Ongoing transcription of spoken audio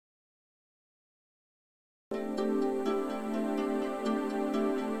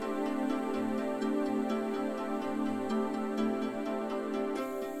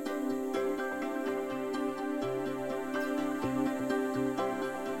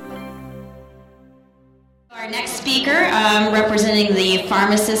Our next speaker, representing the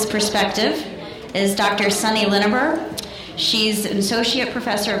pharmacist perspective, is Dr. Sunny Linnebur. She's an associate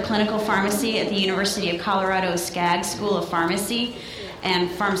professor of clinical pharmacy at the University of Colorado Skaggs School of Pharmacy and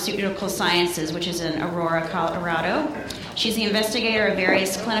Pharmaceutical Sciences, which is in Aurora, Colorado. She's the investigator of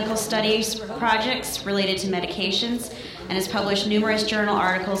various clinical studies projects related to medications and has published numerous journal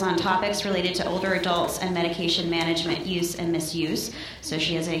articles on topics related to older adults and medication management use and misuse. So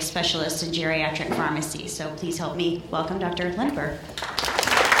she is a specialist in geriatric pharmacy. So please help me welcome Dr. Linnebur.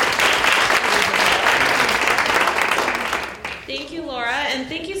 Thank you, Laura, and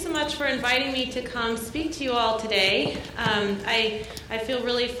thank you so much for inviting me to come speak to you all today. I feel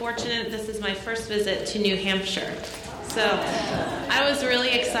really fortunate. This is my first visit to New Hampshire. So I was really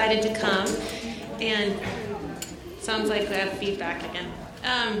excited to come, and sounds like we have feedback again.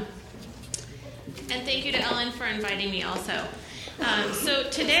 And thank you to Ellen for inviting me also. So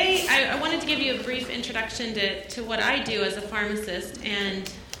today I wanted to give you a brief introduction to what I do as a pharmacist and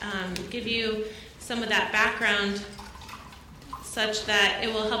give you some of that background such that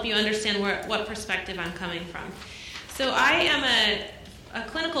it will help you understand what perspective I'm coming from. So I am a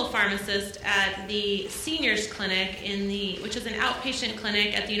clinical pharmacist at the seniors clinic which is an outpatient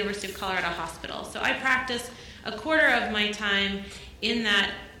clinic at the University of Colorado Hospital. So I practice a quarter of my time in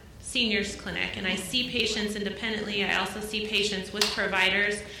that seniors clinic, and I see patients independently. I also see patients with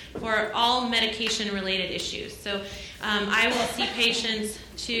providers for all medication-related issues. So I will see patients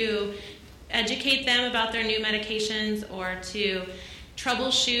to educate them about their new medications or to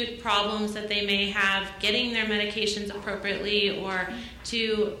troubleshoot problems that they may have getting their medications appropriately, or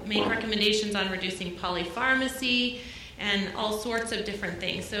to make recommendations on reducing polypharmacy and all sorts of different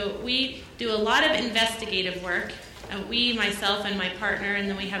things. So we do a lot of investigative work. Myself and my partner, and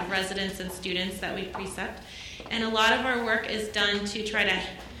then we have residents and students that we precept. And a lot of our work is done to try to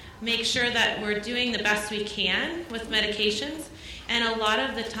make sure that we're doing the best we can with medications. And a lot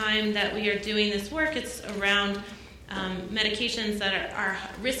of the time that we are doing this work, it's around medications that are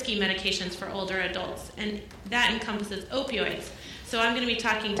risky medications for older adults. And that encompasses opioids. So I'm going to be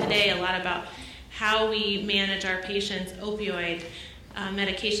talking today a lot about how we manage our patients' opioid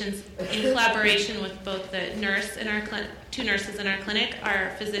medications in collaboration with both the nurse in our two nurses in our clinic,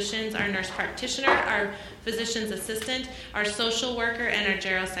 our physicians, our nurse practitioner, our physician's assistant, our social worker, and our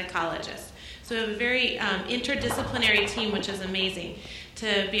geropsychologist. So we have a very interdisciplinary team, which is amazing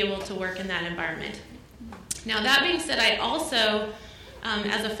to be able to work in that environment. Now, that being said, I also,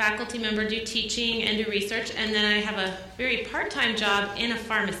 as a faculty member, do teaching and do research, and then I have a very part-time job in a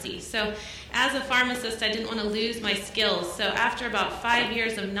pharmacy. So as a pharmacist, I didn't want to lose my skills. So after about 5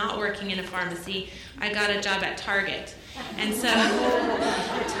 years of not working in a pharmacy, I got a job at Target. And so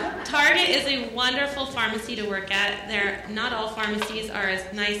Target is a wonderful pharmacy to work at. Not all pharmacies are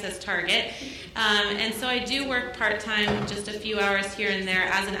as nice as Target. And so I do work part-time, just a few hours here and there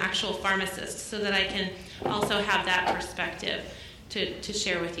as an actual pharmacist, so that I can also have that perspective to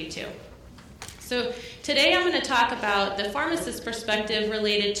share with you too. So today I'm going to talk about the pharmacist perspective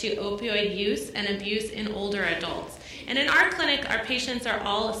related to opioid use and abuse in older adults. And in our clinic, our patients are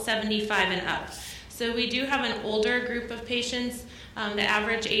all 75 and up. So we do have an older group of patients. The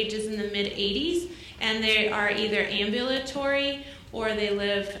average age is in the mid-80s, and they are either ambulatory or they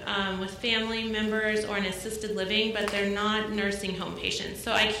live with family members or in assisted living, but they're not nursing home patients.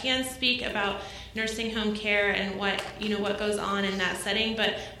 So I can speak about nursing home care and what goes on in that setting,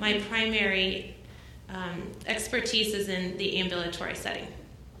 but my primary expertise is in the ambulatory setting.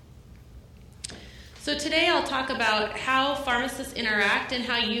 So today I'll talk about how pharmacists interact and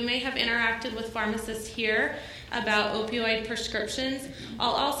how you may have interacted with pharmacists here about opioid prescriptions.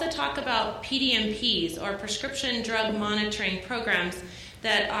 I'll also talk about PDMPs, or prescription drug monitoring programs,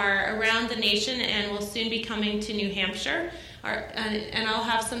 that are around the nation and will soon be coming to New Hampshire. And I'll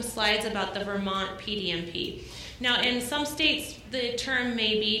have some slides about the Vermont PDMP. Now, in some states, the term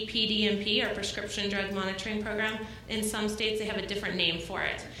may be PDMP, or Prescription Drug Monitoring Program. In some states, they have a different name for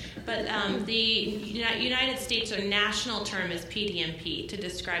it. But the United States or national term is PDMP to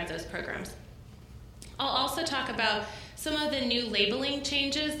describe those programs. I'll also talk about some of the new labeling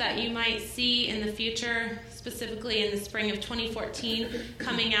changes that you might see in the future, specifically in the spring of 2014,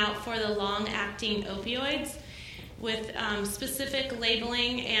 coming out for the long-acting opioids, with specific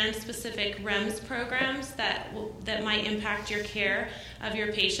labeling and specific REMS programs that might impact your care of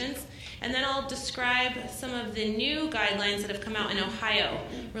your patients. And then I'll describe some of the new guidelines that have come out in Ohio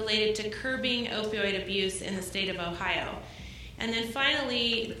related to curbing opioid abuse in the state of Ohio. And then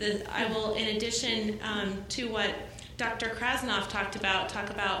finally, I will, in addition to what Dr. Krasnoff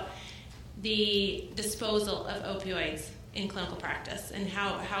talk about the disposal of opioids in clinical practice, and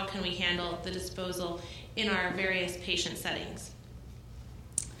how can we handle the disposal in our various patient settings.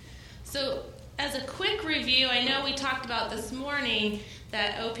 So as a quick review, I know we talked about this morning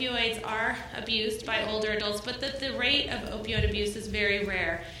that opioids are abused by older adults, but that the rate of opioid abuse is very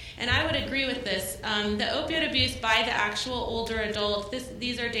rare. And I would agree with this. The opioid abuse by the actual older adult,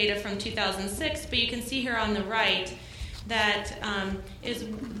 these are data from 2006, but you can see here on the right that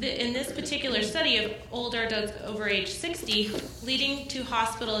in this particular study of older adults over age 60, leading to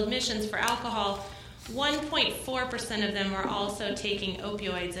hospital admissions for alcohol, 1.4% of them were also taking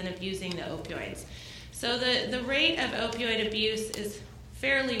opioids and abusing the opioids. So the rate of opioid abuse is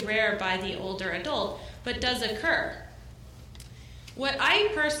fairly rare by the older adult, but does occur. What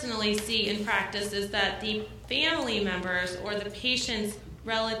I personally see in practice is that the family members or the patient's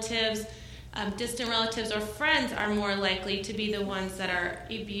relatives, distant relatives or friends are more likely to be the ones that are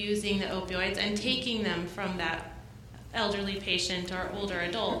abusing the opioids and taking them from that elderly patient or older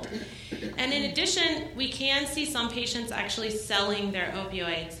adult. And in addition, we can see some patients actually selling their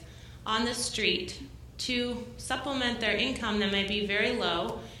opioids on the street to supplement their income that may be very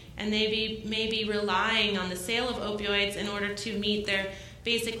low, and they may be relying on the sale of opioids in order to meet their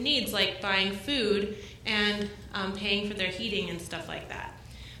basic needs like buying food and paying for their heating and stuff like that.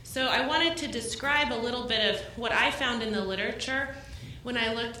 So I wanted to describe a little bit of what I found in the literature. When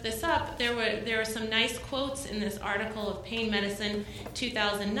I looked this up, there were some nice quotes in this article of Pain Medicine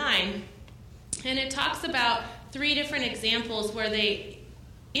 2009, and it talks about 3 different examples where they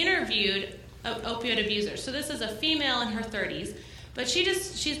interviewed opioid abusers. So this is a female in her 30s, but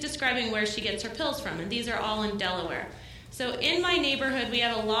she's describing where she gets her pills from, and these are all in Delaware. So in my neighborhood, we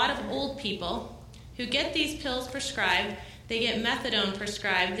have a lot of old people who get these pills prescribed. They get methadone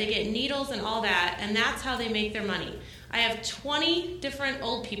prescribed, they get needles and all that, and that's how they make their money. I have 20 different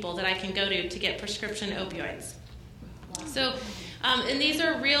old people that I can go to get prescription opioids. So, and these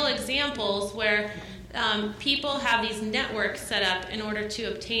are real examples where people have these networks set up in order to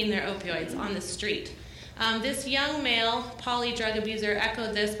obtain their opioids on the street. This young male polydrug abuser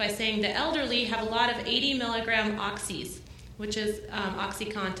echoed this by saying the elderly have a lot of 80 milligram oxys, which is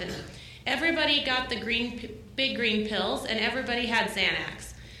OxyContin. Everybody got the big green pills, and everybody had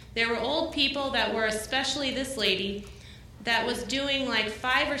Xanax. There were old people that were, especially this lady, that was doing like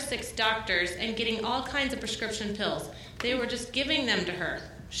 5 or 6 doctors and getting all kinds of prescription pills. They were just giving them to her.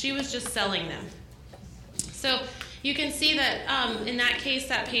 She was just selling them. So you can see that in that case,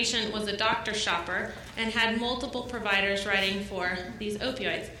 that patient was a doctor shopper and had multiple providers writing for these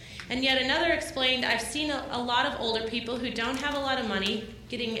opioids. And yet another explained, I've seen a lot of older people who don't have a lot of money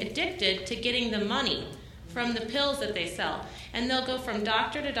getting addicted to getting the money from the pills that they sell. And they'll go from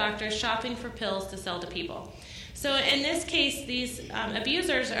doctor to doctor shopping for pills to sell to people. So in this case, these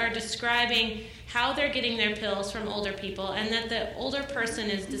abusers are describing how they're getting their pills from older people, and that the older person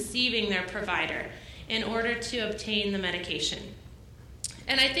is deceiving their provider in order to obtain the medication.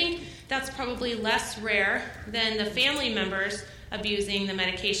 And I think that's probably less rare than the family members abusing the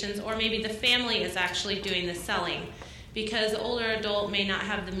medications, or maybe the family is actually doing the selling, because the older adult may not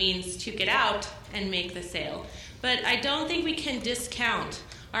have the means to get out and make the sale. But I don't think we can discount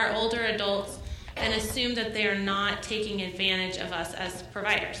our older adults and assume that they are not taking advantage of us as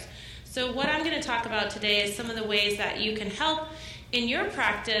providers. So what I'm going to talk about today is some of the ways that you can help in your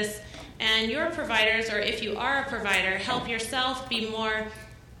practice and your providers, or if you are a provider, help yourself be more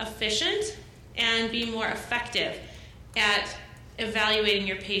efficient and be more effective at evaluating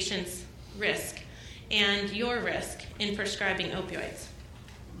your patient's risk and your risk in prescribing opioids.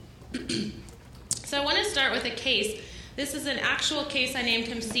 So I want to start with a case. This is an actual case. I named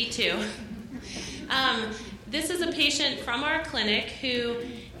him C2. This is a patient from our clinic who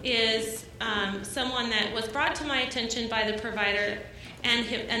is someone that was brought to my attention by the provider,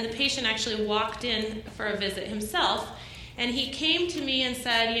 and the patient actually walked in for a visit himself. And he came to me and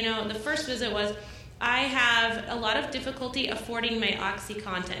said, the first visit was, I have a lot of difficulty affording my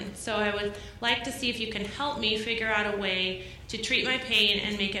OxyContin, so I would like to see if you can help me figure out a way to treat my pain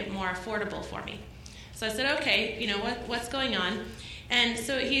and make it more affordable for me. So I said, okay, what's going on? And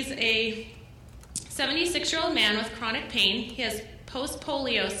so he's a 76-year-old man with chronic pain. He has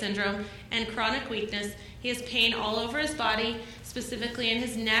post-polio syndrome and chronic weakness. He has pain all over his body, specifically in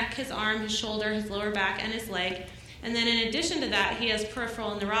his neck, his arm, his shoulder, his lower back, and his leg. And then in addition to that, he has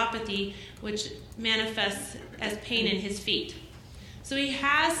peripheral neuropathy, which manifests as pain in his feet. So he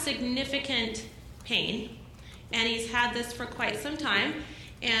has significant pain, and he's had this for quite some time,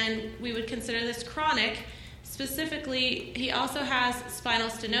 and we would consider this chronic. Specifically, he also has spinal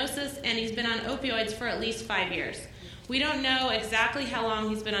stenosis, and he's been on opioids for at least 5 years. We don't know exactly how long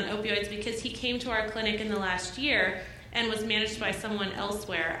he's been on opioids because he came to our clinic in the last year and was managed by someone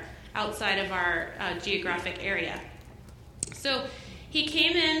elsewhere outside of our geographic area. So he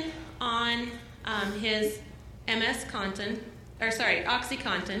came in on his OxyContin,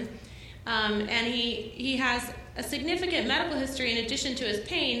 and he has a significant medical history in addition to his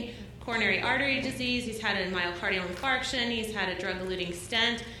pain: coronary artery disease, he's had a myocardial infarction, he's had a drug-eluting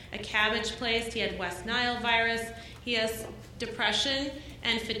stent, a cabbage placed, he had West Nile virus, he has depression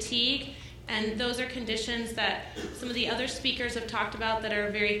and fatigue, and those are conditions that some of the other speakers have talked about that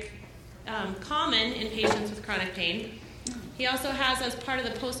are very common in patients with chronic pain. He also has, as part of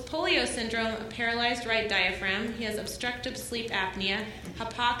the post-polio syndrome, a paralyzed right diaphragm. He has obstructive sleep apnea,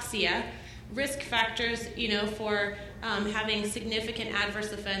 hypoxia, risk factors, for having significant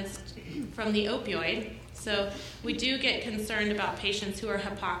adverse events from the opioid. So we do get concerned about patients who are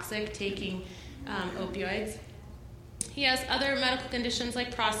hypoxic taking opioids. He has other medical conditions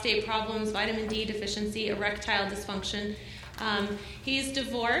like prostate problems, vitamin D deficiency, erectile dysfunction. He's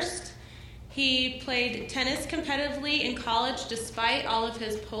divorced. He played tennis competitively in college despite all of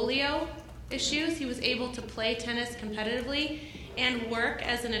his polio issues. He was able to play tennis competitively and work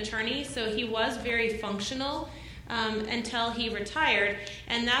as an attorney, so he was very functional until he retired,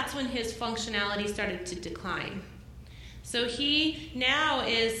 and that's when his functionality started to decline. So he now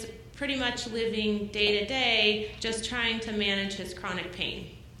is pretty much living day to day, just trying to manage his chronic pain,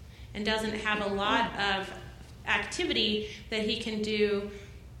 and doesn't have a lot of activity that he can do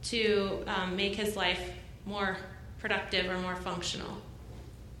to make his life more productive or more functional.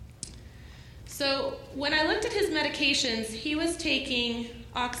 So when I looked at his medications, he was taking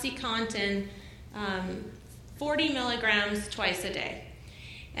OxyContin 40 milligrams twice a day.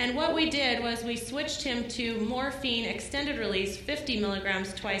 And what we did was we switched him to morphine extended release 50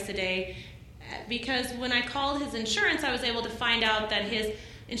 milligrams twice a day, because when I called his insurance, I was able to find out that his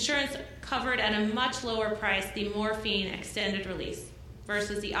insurance covered at a much lower price the morphine extended release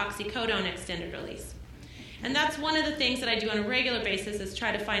versus the oxycodone extended release. And that's one of the things that I do on a regular basis, is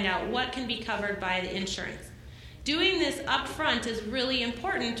try to find out what can be covered by the insurance. Doing this up front is really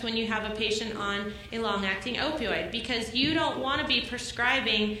important when you have a patient on a long-acting opioid, because you don't want to be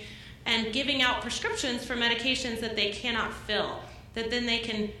prescribing and giving out prescriptions for medications that they cannot fill, that then they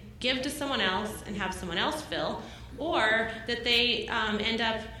can give to someone else and have someone else fill, or that they end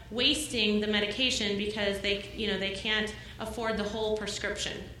up wasting the medication because they can't afford the whole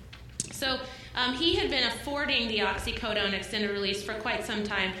prescription. So he had been affording the oxycodone extended release for quite some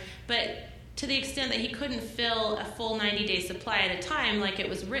time, but to the extent that he couldn't fill a full 90-day supply at a time like it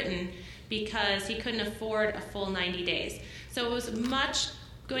was written, because he couldn't afford a full 90 days. So it was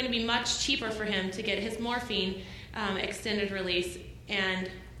going to be much cheaper for him to get his morphine extended release and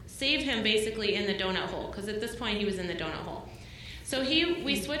save him basically in the donut hole, because at this point he was in the donut hole. So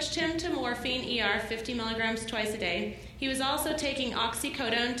we switched him to morphine ER 50 milligrams twice a day. He was also taking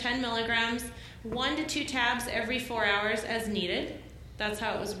oxycodone 10 milligrams, 1 to 2 tabs every 4 hours as needed. That's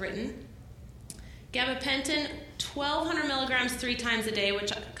how it was written. Gabapentin 1,200 milligrams 3 times a day,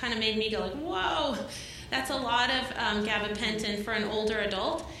 which kind of made me go like, whoa, that's a lot of gabapentin for an older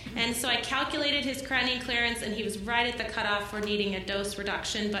adult. And so I calculated his creatinine clearance, and he was right at the cutoff for needing a dose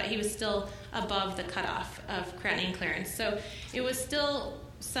reduction, but he was still above the cutoff of creatinine clearance. So it was still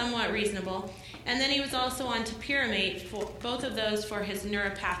somewhat reasonable. And then he was also on topiramate, for both of those for his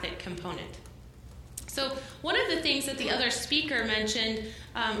neuropathic component. So one of the things that the other speaker mentioned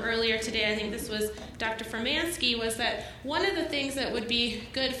earlier today, I think this was Dr. Pharmacist, was that one of the things that would be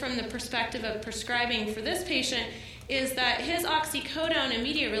good from the perspective of prescribing for this patient is that his oxycodone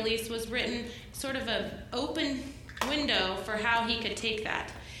immediate release was written sort of an open window for how he could take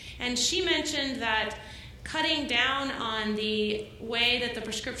that. And she mentioned that cutting down on the way that the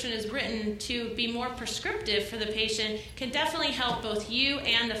prescription is written to be more prescriptive for the patient can definitely help both you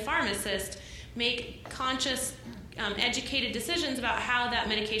and the pharmacist make conscious, educated decisions about how that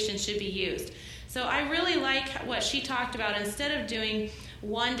medication should be used. So I really like what she talked about. Instead of doing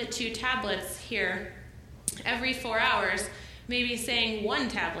 1 to 2 tablets here every 4 hours, maybe saying 1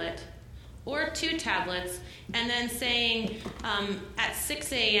 tablet or 2 tablets, and then saying at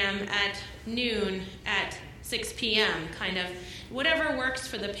 6 a.m., at noon, at 6 p.m., kind of whatever works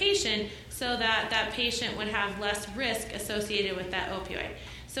for the patient, so that that patient would have less risk associated with that opioid.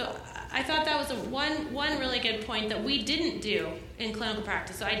 So I thought that was one really good point that we didn't do in clinical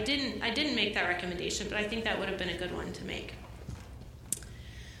practice. So I didn't make that recommendation, but I think that would have been a good one to make.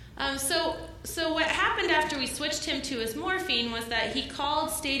 So what happened after we switched him to his morphine was that he called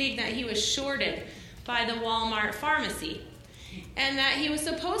stating that he was shorted by the Walmart pharmacy, and that he was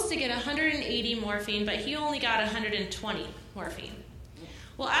supposed to get 180 morphine, but he only got 120 morphine.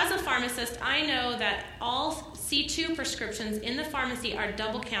 Well, as a pharmacist, I know that all C2 prescriptions in the pharmacy are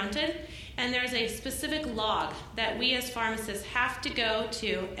double counted, and there's a specific log that we as pharmacists have to go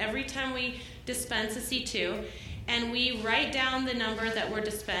to every time we dispense a C2, and we write down the number that were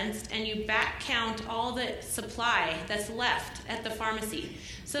dispensed, and you back count all the supply that's left at the pharmacy.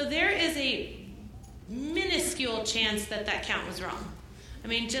 So there is a minuscule chance that that count was wrong. I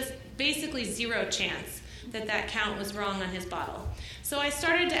mean, just basically zero chance that that count was wrong on his bottle. So I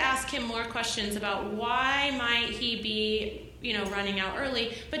started to ask him more questions about why might he be, running out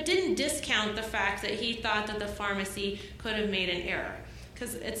early, but didn't discount the fact that he thought that the pharmacy could have made an error.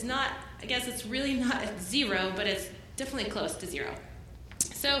 Because it's not, I guess it's really not at zero, but it's definitely close to zero.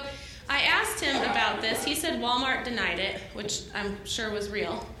 So I asked him about this. He said Walmart denied it, which I'm sure was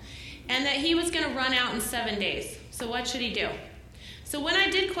real, and that he was going to run out in 7 days. So what should he do? So when I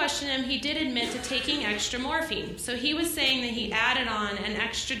did question him, he did admit to taking extra morphine. So he was saying that he added on an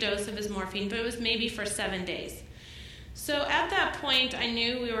extra dose of his morphine, but it was maybe for 7 days. So at that point, I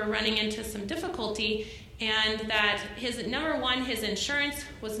knew we were running into some difficulty, and that number one, his insurance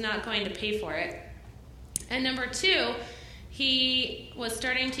was not going to pay for it. And number two, he was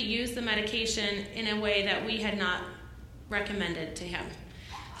starting to use the medication in a way that we had not recommended to him.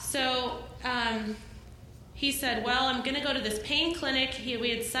 So he said, well, I'm going to go to this pain clinic. We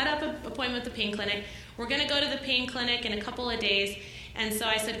had set up an appointment with the pain clinic. We're going to go to the pain clinic in a couple of days. And so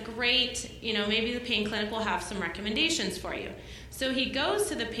I said, great, maybe the pain clinic will have some recommendations for you. So he goes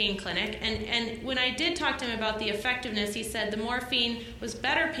to the pain clinic, and when I did talk to him about the effectiveness, he said the morphine was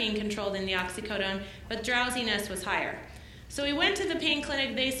better pain control than the oxycodone, but drowsiness was higher. So he went to the pain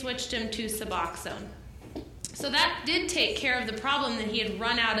clinic. They switched him to Suboxone. So that did take care of the problem that he had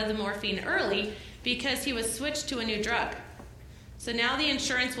run out of the morphine early, because he was switched to a new drug. So now the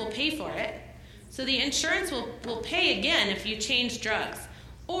insurance will pay for it. So the insurance will pay again if you change drugs.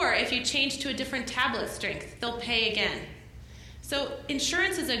 Or if you change to a different tablet strength, they'll pay again. So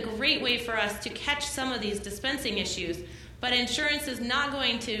insurance is a great way for us to catch some of these dispensing issues, but insurance is not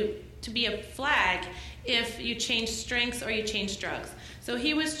going to be a flag if you change strengths or you change drugs. So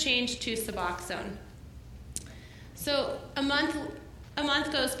he was changed to Suboxone. So a month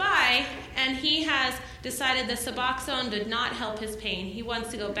goes by, and he has decided the Suboxone did not help his pain. He wants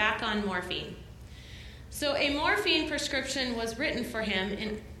to go back on morphine. So a morphine prescription was written for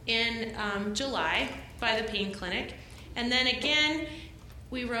him in July by the pain clinic, and then again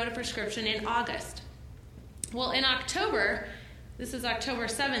we wrote a prescription in August. Well, in October, this is October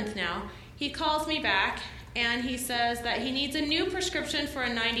 7th now, he calls me back and he says that he needs a new prescription for a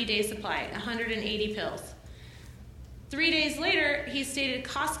 90-day supply, 180 pills. 3 days later, he stated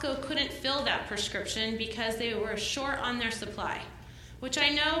Costco couldn't fill that prescription because they were short on their supply, which I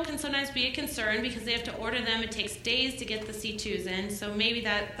know can sometimes be a concern because they have to order them. It takes days to get the C2s in, so maybe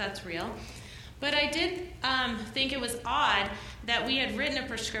that's real. But I did think it was odd that we had written a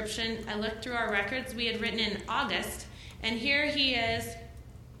prescription. I looked through our records. We had written in August, and here he is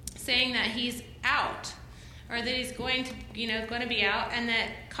saying that he's out, or that he's going to be out, and that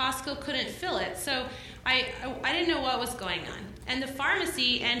Costco couldn't fill it. So I didn't know what was going on. And the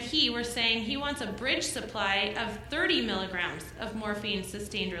pharmacy and he were saying he wants a bridge supply of 30 milligrams of morphine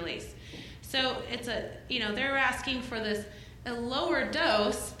sustained release. So it's they're asking for a lower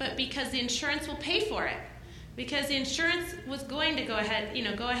dose, but because the insurance will pay for it. Because the insurance was going to go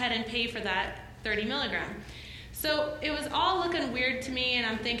ahead and pay for that 30 milligram. So it was all looking weird to me, and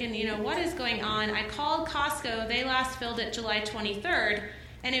I'm thinking, what is going on? I called Costco. They last filled it July 23rd,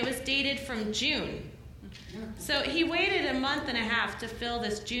 and it was dated from June. So he waited a month and a half to fill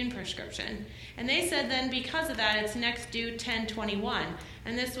this June prescription. And they said then because of that, it's next due 10/21,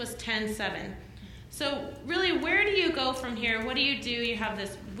 and this was 10/7. So really, where do you go from here? What do? You have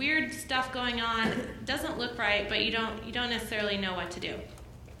this weird stuff going on. It doesn't look right, but you don't necessarily know what to do.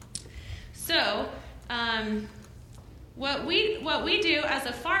 So what we do as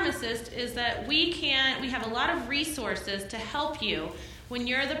a pharmacist is that we have a lot of resources to help you when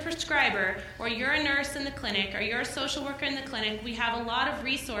you're the prescriber, or you're a nurse in the clinic, or you're a social worker in the clinic. We have a lot of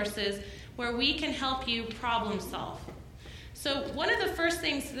resources where we can help you problem solve. So one of the first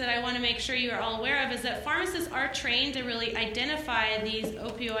things that I want to make sure you are all aware of is that pharmacists are trained to really identify these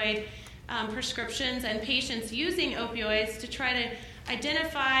opioid prescriptions and patients using opioids to try to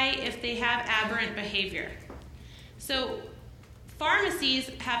identify if they have aberrant behavior. So pharmacies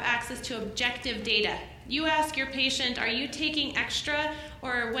have access to objective data. You ask your patient, are you taking extra,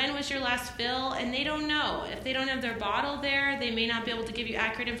 or when was your last fill? And they don't know. If they don't have their bottle there, they may not be able to give you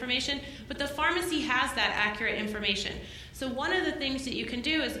accurate information, but the pharmacy has that accurate information. So one of the things that you can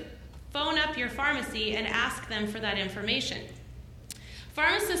do is phone up your pharmacy and ask them for that information.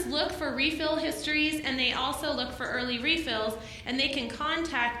 Pharmacists look for refill histories, and they also look for early refills, and they can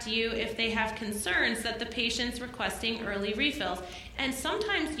contact you if they have concerns that the patient's requesting early refills. And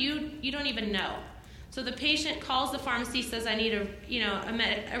sometimes you don't even know. So the patient calls the pharmacy, says, I need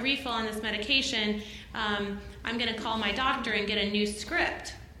a refill on this medication. I'm going to call my doctor and get a new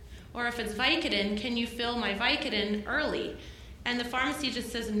script. Or if it's Vicodin, can you fill my Vicodin early? And the pharmacy just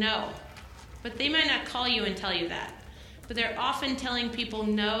says no. But they might not call you and tell you that. But they're often telling people,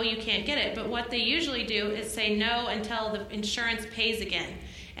 no, you can't get it. But what they usually do is say no until the insurance pays again.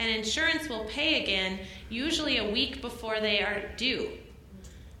 And insurance will pay again usually a week before they are due.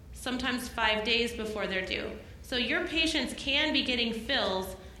 Sometimes 5 days before they're due. So your patients can be getting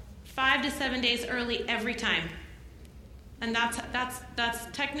fills 5 to 7 days early every time. And that's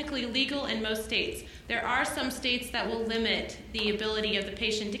technically legal in most states. There are some states that will limit the ability of the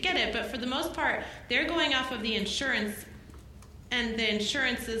patient to get it, but for the most part, they're going off of the insurance, and the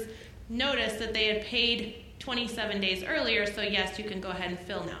insurance's notice that they had paid 27 days earlier, so yes, you can go ahead and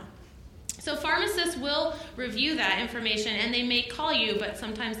fill now. So pharmacists will review that information, and they may call you, but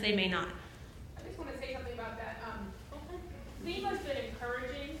sometimes they may not. I just want to say something about that. FEMA's been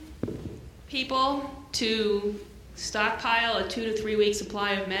encouraging people to stockpile a 2 to 3 week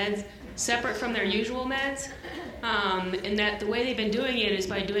supply of meds separate from their usual meds, and that the way they've been doing it is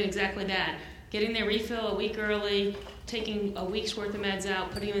by doing exactly that, getting their refill a week early, taking a week's worth of meds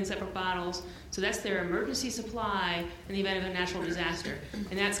out, putting them in separate bottles. So that's their emergency supply in the event of a natural disaster,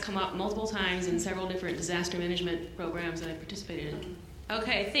 and that's come up multiple times in several different disaster management programs that I've participated in.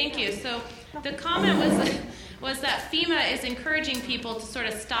 Okay, thank you. So the comment was that FEMA is encouraging people to sort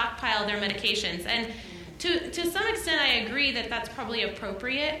of stockpile their medications, and to some extent, I agree that that's probably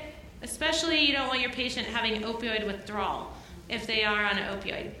appropriate, especially you don't want your patient having opioid withdrawal if they are on an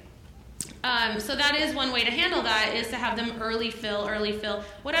opioid. So that is one way to handle that, is to have them early fill.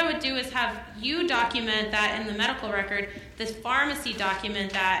 What I would do is have you document that in the medical record, the pharmacy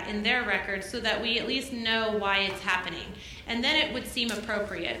document that in their record, so that we at least know why it's happening. And then it would seem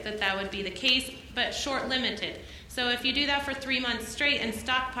appropriate that would be the case, but short-limited. So if you do that for 3 months straight and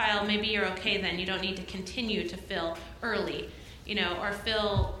stockpile, maybe you're okay then. You don't need to continue to fill early, or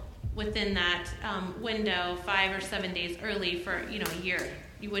fill within that window 5 or 7 days early for, a year.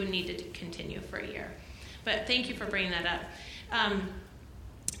 You wouldn't need to continue for a year. But thank you for bringing that up.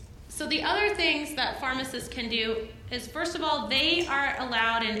 So the other things that pharmacists can do is, first of all, they are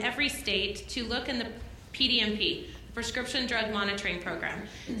allowed in every state to look in the PDMP, the Prescription Drug Monitoring Program.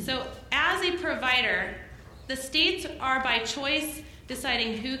 So as a provider, the states are by choice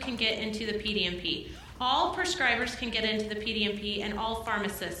deciding who can get into the PDMP. All prescribers can get into the PDMP, and all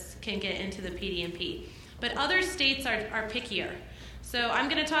pharmacists can get into the PDMP. But other states are pickier. So I'm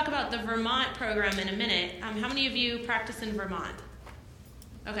going to talk about the Vermont program in a minute. How many of you practice in Vermont?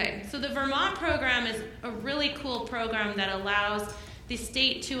 Okay, so the Vermont program is a really cool program that allows the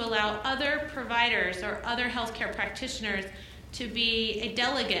state to allow other providers or other healthcare practitioners to be a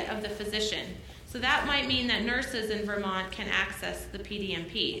delegate of the physician. So that might mean that nurses in Vermont can access the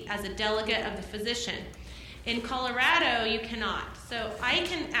PDMP as a delegate of the physician. In Colorado, you cannot. So I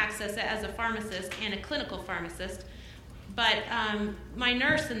can access it as a pharmacist and a clinical pharmacist, but my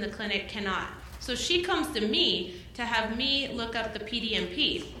nurse in the clinic cannot. So she comes to me to have me look up the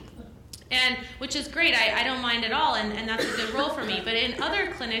PDMP, and which is great. I don't mind at all, and that's a good role for me. But in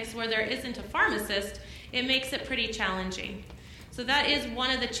other clinics where there isn't a pharmacist, it makes it pretty challenging. So that is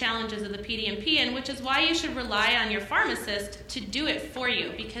one of the challenges of the PDMP, and which is why you should rely on your pharmacist to do it for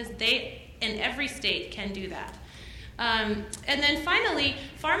you, because they, in every state, can do that. And then finally,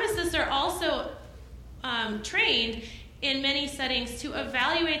 pharmacists are also trained in many settings to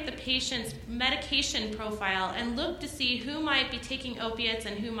evaluate the patient's medication profile and look to see who might be taking opiates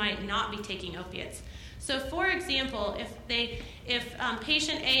and who might not be taking opiates. So for example, if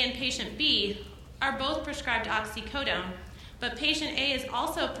patient A and patient B are both prescribed oxycodone, but patient A is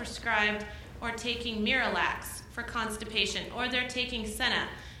also prescribed or taking Miralax for constipation, or they're taking Senna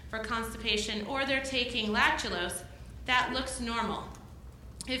for constipation, or they're taking lactulose, that looks normal.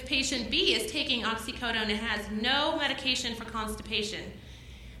 If patient B is taking oxycodone and has no medication for constipation,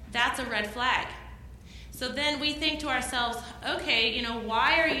 that's a red flag. So then we think to ourselves, okay,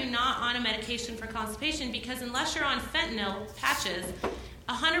 why are you not on a medication for constipation? Because unless you're on fentanyl patches,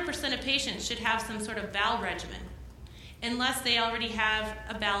 100% of patients should have some sort of bowel regimen, unless they already have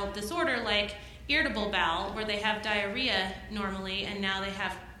a bowel disorder like irritable bowel, where they have diarrhea normally and now they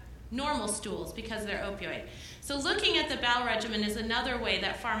have normal stools because they're opioid. So looking at the bowel regimen is another way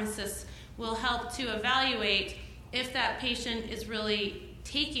that pharmacists will help to evaluate if that patient is really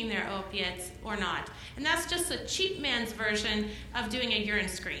taking their opiates or not. And that's just a cheap man's version of doing a urine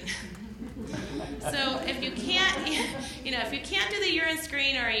screen. So if you can't, if you can't do the urine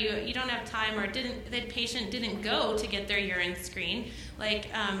screen, or you don't have time, or the patient didn't go to get their urine screen, like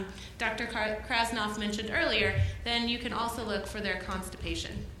Dr. Krasnoff mentioned earlier, then you can also look for their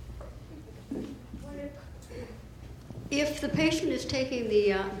constipation. If the patient is taking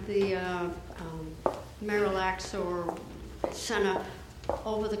the Miralax or Senna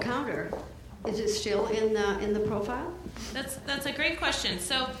over the counter, is it still in the profile? That's a great question.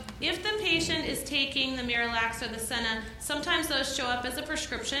 So if the patient is taking the Miralax or the Senna, sometimes those show up as a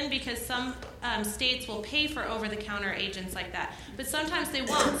prescription because some states will pay for over-the-counter agents like that. But sometimes they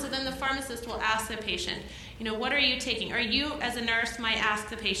won't. So then the pharmacist will ask the patient, what are you taking? Or you, as a nurse, might ask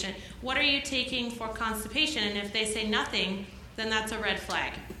the patient, what are you taking for constipation? And if they say nothing, then that's a red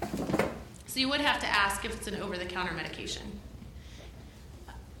flag. So you would have to ask if it's an over-the-counter medication.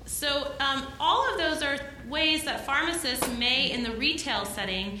 So all of those are ways that pharmacists may, in the retail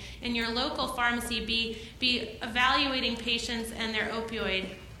setting, in your local pharmacy, be evaluating patients and their opioid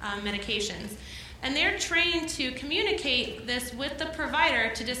medications. And they're trained to communicate this with the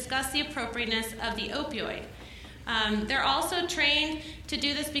provider to discuss the appropriateness of the opioid. They're also trained to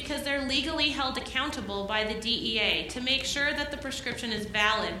do this because they're legally held accountable by the DEA to make sure that the prescription is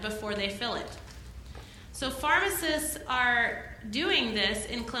valid before they fill it. So pharmacists are doing this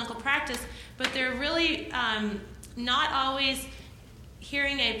in clinical practice, but they're really not always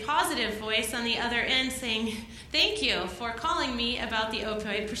hearing a positive voice on the other end saying, thank you for calling me about the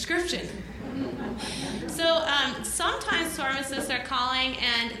opioid prescription. So sometimes pharmacists are calling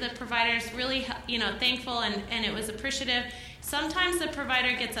and the provider's really thankful and it was appreciative. Sometimes the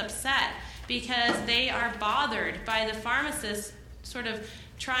provider gets upset because they are bothered by the pharmacist sort of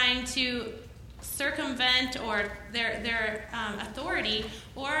trying to circumvent or their authority,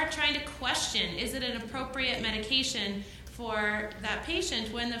 or trying to question, is it an appropriate medication for that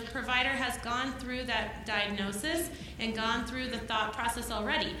patient when the provider has gone through that diagnosis and gone through the thought process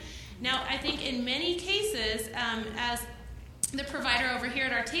already. Now, I think in many cases, as the provider over here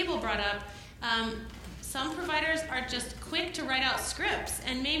at our table brought up, some providers are just quick to write out scripts,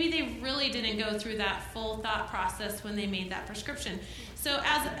 and maybe they really didn't go through that full thought process when they made that prescription. So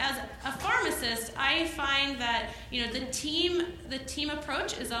as a pharmacist, I find that the team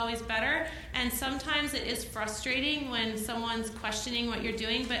approach is always better, and sometimes it is frustrating when someone's questioning what you're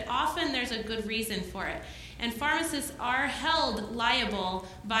doing, but often there's a good reason for it. And pharmacists are held liable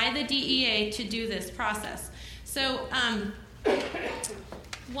by the DEA to do this process. So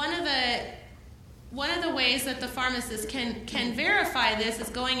one of the ways that the pharmacist can verify this is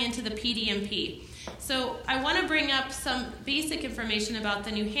going into the PDMP. So I want to bring up some basic information about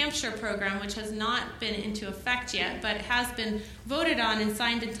the New Hampshire program, which has not been into effect yet, but has been voted on and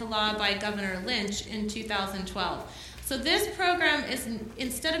signed into law by Governor Lynch in 2012. So this program is,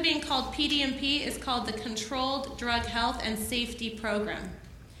 instead of being called PDMP, is called the Controlled Drug Health and Safety Program.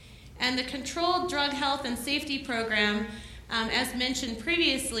 And the Controlled Drug Health and Safety Program, as mentioned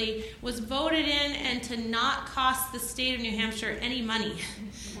previously, was voted in and to not cost the state of New Hampshire any money.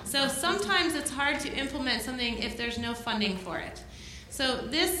 So sometimes it's hard to implement something if there's no funding for it. So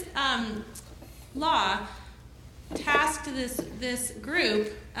this law tasked this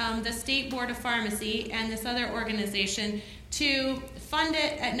group, the State Board of Pharmacy and this other organization, to fund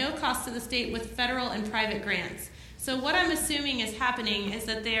it at no cost to the state with federal and private grants. So what I'm assuming is happening is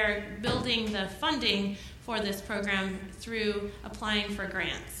that they're building the funding for this program through applying for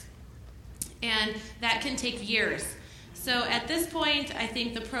grants. And that can take years. So at this point, I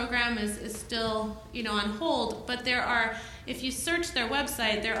think the program is still, on hold, but there are, if you search their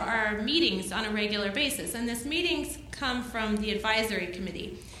website, there are meetings on a regular basis, and these meetings come from the advisory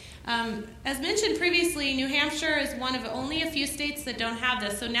committee. As mentioned previously, New Hampshire is one of only a few states that don't have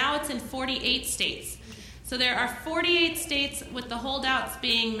this, so now it's in 48 states. So there are 48 states, with the holdouts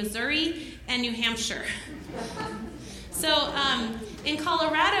being Missouri and New Hampshire. So in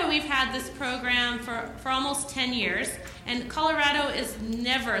Colorado, we've had this program for almost 10 years, and Colorado is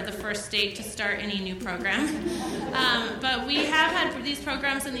never the first state to start any new program. But we have had these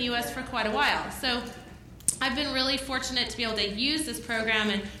programs in the U.S. for quite a while. So I've been really fortunate to be able to use this program,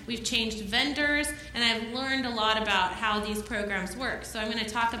 and we've changed vendors, and I've learned a lot about how these programs work. So I'm going to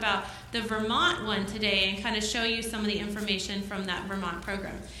talk about the Vermont one today and kind of show you some of the information from that Vermont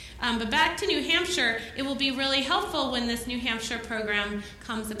program. But back to New Hampshire, it will be really helpful when this New Hampshire program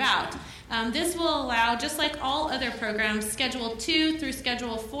comes about. This will allow, just like all other programs, Schedule 2 through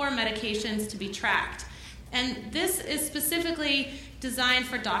Schedule 4 medications to be tracked. And this is specifically designed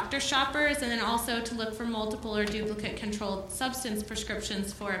for doctor shoppers, and then also to look for multiple or duplicate controlled substance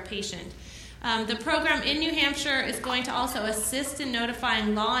prescriptions for a patient. The program in New Hampshire is going to also assist in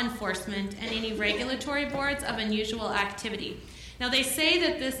notifying law enforcement and any regulatory boards of unusual activity. Now, they say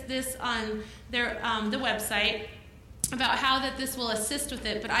that this on their the website about how that this will assist with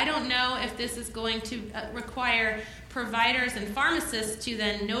it, but I don't know if this is going to require providers and pharmacists to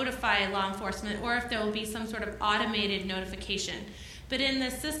then notify law enforcement, or if there will be some sort of automated notification. But in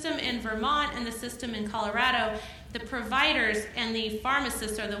the system in Vermont and the system in Colorado, the providers and the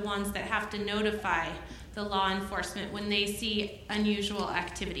pharmacists are the ones that have to notify the law enforcement when they see unusual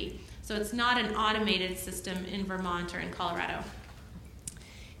activity. So it's not an automated system in Vermont or in Colorado.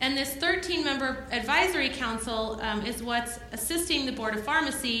 And this 13-member advisory council is what's assisting the Board of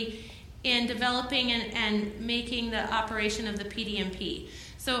Pharmacy in developing and making the operation of the PDMP.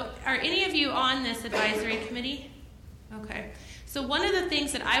 So are any of you on this advisory committee? Okay. So one of the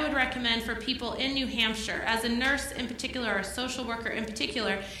things that I would recommend for people in New Hampshire, as a nurse in particular or a social worker in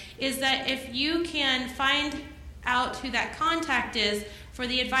particular, is that if you can find out who that contact is for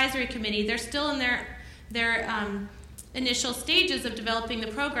the advisory committee, they're still in their initial stages of developing the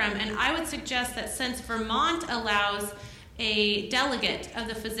program, and I would suggest that since Vermont allows a delegate of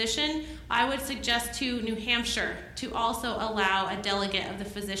the physician, I would suggest to New Hampshire to also allow a delegate of the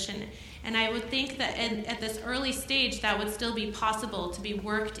physician. And I would think that at this early stage that would still be possible to be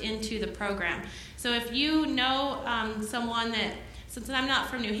worked into the program. So if you know someone that, since I'm not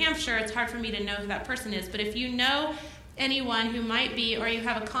from New Hampshire, it's hard for me to know who that person is, but if you know anyone who might be, or you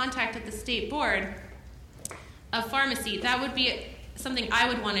have a contact at the state board of pharmacy, that would be something I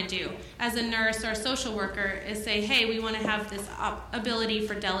would want to do as a nurse or a social worker, is say, hey, we want to have this ability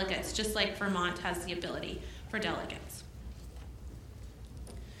for delegates, just like Vermont has the ability for delegates.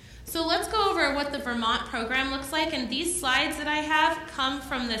 So let's go over what the Vermont program looks like, and these slides that I have come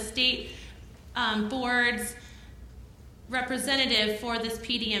from the state board's representative for this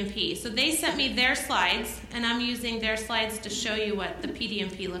PDMP. So they sent me their slides, and I'm using their slides to show you what the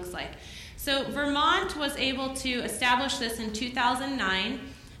PDMP looks like. So Vermont was able to establish this in 2009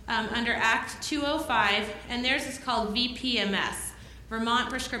 under Act 205, and theirs is called VPMS, Vermont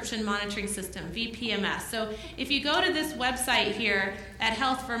Prescription Monitoring System, VPMS. So if you go to this website here at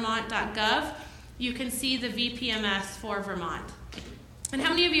healthvermont.gov, you can see the VPMS for Vermont. And how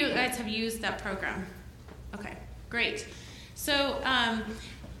many of you guys have used that program? Okay, great. So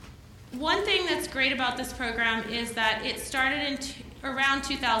one thing that's great about this program is that it started in around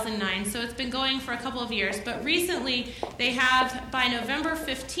 2009, so it's been going for a couple of years, but recently they have, by November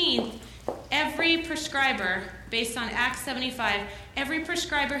 15th, every prescriber, based on Act 75, every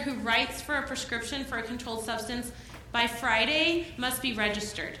prescriber who writes for a prescription for a controlled substance by Friday must be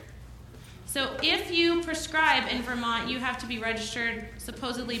registered. So if you prescribe in Vermont, you have to be registered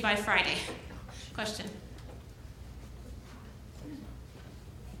supposedly by Friday. Question?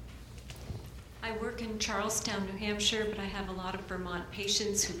 I work in Charlestown, New Hampshire, but I have a lot of Vermont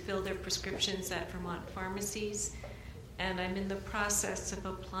patients who fill their prescriptions at Vermont pharmacies, and I'm in the process of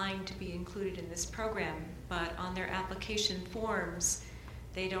applying to be included in this program, but on their application forms,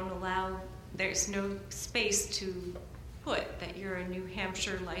 they don't allow, there's no space to put that you're a New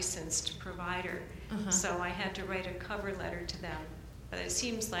Hampshire licensed provider. So I had to write a cover letter to them. But it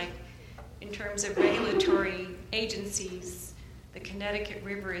seems like in terms of regulatory agencies, the Connecticut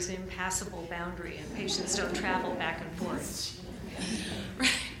River is an impassable boundary, and patients don't travel back and forth. Right.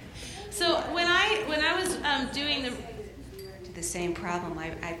 So when I was doing the same problem,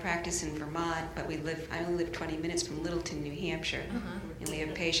 I practice in Vermont, but I only live 20 minutes from Littleton, New Hampshire, and we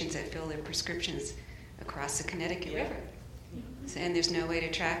have patients that fill their prescriptions across the Connecticut River, and there's no way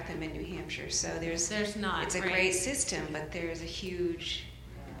to track them in New Hampshire. So there's not. It's a great system, but there's a huge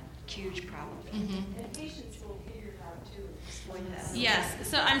problem. And patients will figure it out too. Yes,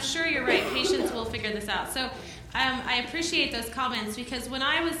 so I'm sure you're right. Patients will figure this out. So I appreciate those comments, because when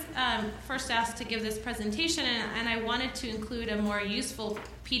I was first asked to give this presentation and I wanted to include a more useful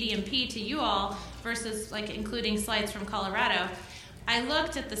PDMP to you all versus like including slides from Colorado, I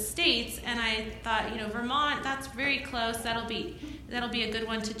looked at the states and I thought, Vermont, that's very close. That'll be a good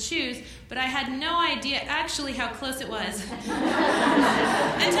one to choose. But I had no idea actually how close it was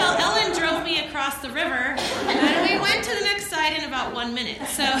until Ellen drove me across the river, and we went to the next side in about 1 minute.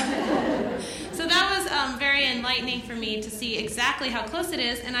 So that was very enlightening for me to see exactly how close it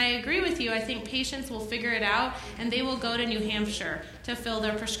is. And I agree with you. I think patients will figure it out, and they will go to New Hampshire to fill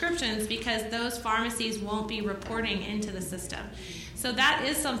their prescriptions because those pharmacies won't be reporting into the system. So that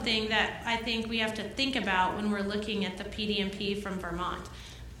is something that I think we have to think about when we're looking at the PDMP from Vermont.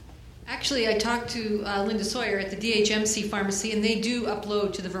 Actually, I talked to Linda Sawyer at the DHMC pharmacy, and they do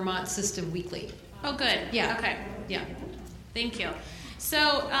upload to the Vermont system weekly. Oh, good. Yeah. Okay. Yeah. Thank you.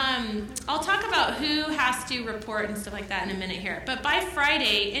 So I'll talk about who has to report and stuff like that in a minute here. But by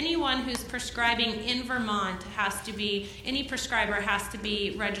Friday, anyone who's prescribing in Vermont any prescriber has to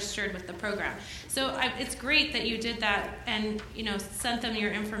be registered with the program. So it's great that you did that and sent them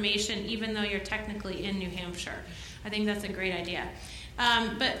your information even though you're technically in New Hampshire. I think that's a great idea.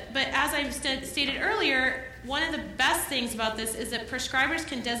 But as I stated earlier, one of the best things about this is that prescribers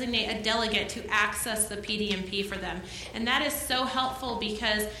can designate a delegate to access the PDMP for them. And that is so helpful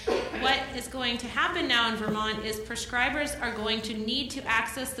because what is going to happen now in Vermont is prescribers are going to need to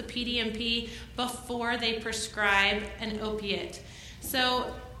access the PDMP before they prescribe an opiate.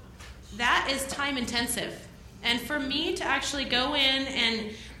 So that is time intensive. And for me to actually go in and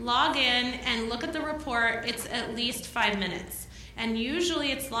log in and look at the report, it's at least 5 minutes. And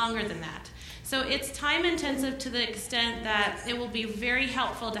usually it's longer than that. So it's time intensive to the extent that it will be very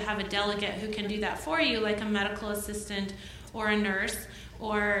helpful to have a delegate who can do that for you, like a medical assistant or a nurse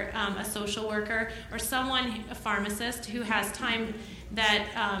or a social worker or a pharmacist who has time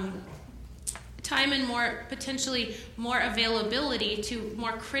and potentially more availability to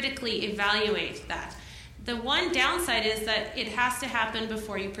more critically evaluate that. The one downside is that it has to happen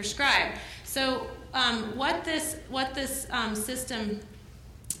before you prescribe. So what this system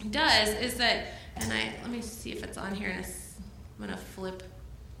does is that, let me see if it's on here. I'm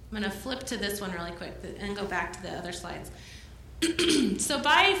gonna flip to this one really quick and go back to the other slides. So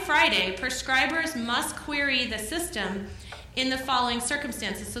by Friday, prescribers must query the system in the following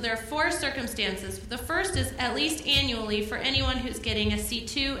circumstances. So there are 4 circumstances. The first is at least annually for anyone who's getting a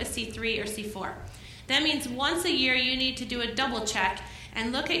C2, a C3, or C4. That means once a year you need to do a double check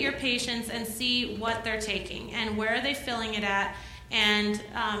and look at your patients and see what they're taking and where are they filling it at, and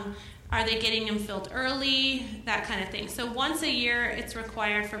are they getting them filled early, that kind of thing. So once a year it's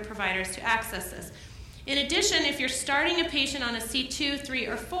required for providers to access this. In addition, if you're starting a patient on a C2, 3,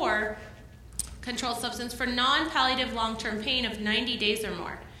 or 4 controlled substance for non-palliative long-term pain of 90 days or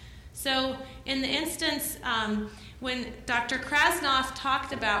more. So in the instance when Dr. Krasnoff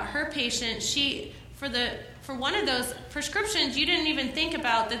talked about her patient, for one of those prescriptions, you didn't even think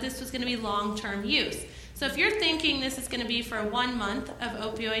about that this was going to be long-term use. So if you're thinking this is going to be for 1 month of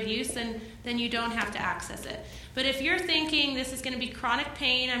opioid use, then you don't have to access it. But if you're thinking this is going to be chronic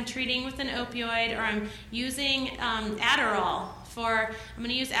pain, I'm treating with an opioid, or I'm using Adderall I'm going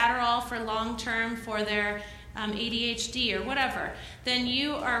to use Adderall for long-term for their ADHD or whatever, then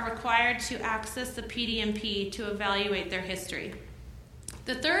you are required to access the PDMP to evaluate their history.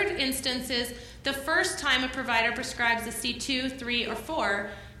 The third instance is the first time a provider prescribes a C2, 3, or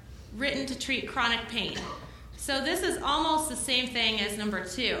 4 written to treat chronic pain. So this is almost the same thing as number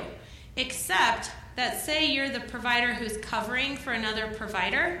 2, except that say you're the provider who's covering for another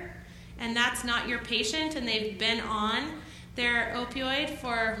provider, and that's not your patient, and they've been on their opioid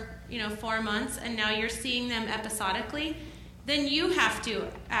for 4 months, and now you're seeing them episodically, then you have to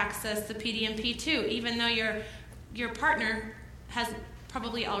access the PDMP too, even though your partner has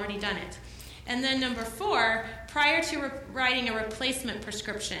probably already done it. And then number 4, prior to writing a replacement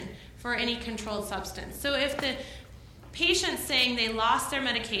prescription for any controlled substance. So if the patient's saying they lost their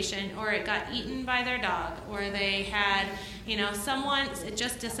medication, or it got eaten by their dog, or they had, it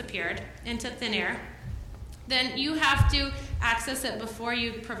just disappeared into thin air, then you have to access it before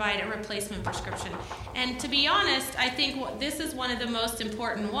you provide a replacement prescription. And to be honest, I think this is one of the most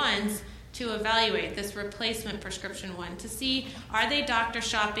important ones to evaluate, this replacement prescription one, to see, are they doctor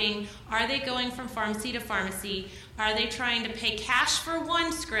shopping, are they going from pharmacy to pharmacy, are they trying to pay cash for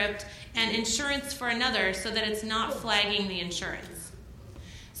one script and insurance for another so that it's not flagging the insurance.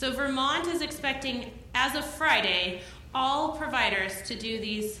 So Vermont is expecting, as of Friday, all providers to do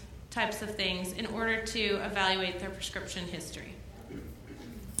these types of things in order to evaluate their prescription history.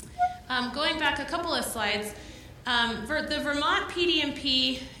 Going back a couple of slides, the Vermont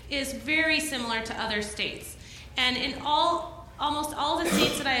PDMP is very similar to other states. And in almost all the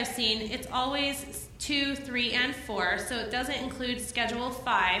states that I have seen, it's always 2, 3, and 4, so it doesn't include Schedule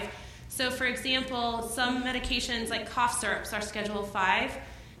 5. So for example, some medications like cough syrups are Schedule 5.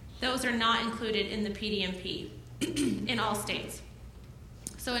 Those are not included in the PDMP in all states.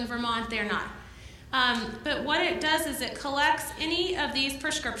 So in Vermont, they're not. But what it does is it collects any of these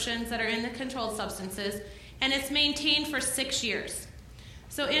prescriptions that are in the controlled substances, and it's maintained for 6 years.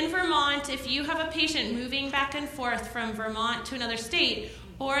 So in Vermont, if you have a patient moving back and forth from Vermont to another state,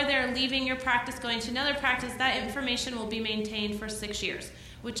 or they're leaving your practice going to another practice, that information will be maintained for 6 years,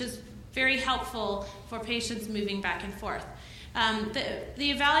 which is very helpful for patients moving back and forth.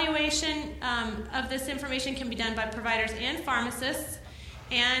 The evaluation of this information can be done by providers and pharmacists,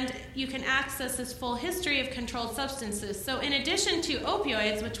 and you can access this full history of controlled substances. So in addition to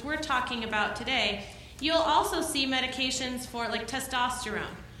opioids, which we're talking about today, you'll also see medications for like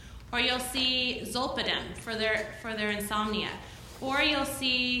testosterone, or you'll see Zolpidem for their insomnia, or you'll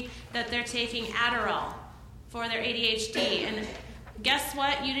see that they're taking Adderall for their ADHD. And guess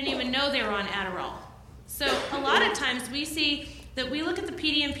what? You didn't even know they were on Adderall. So a lot of times we see that we look at the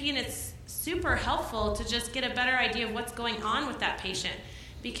PDMP and it's super helpful to just get a better idea of what's going on with that patient,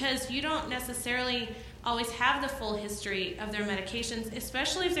 because you don't necessarily always have the full history of their medications,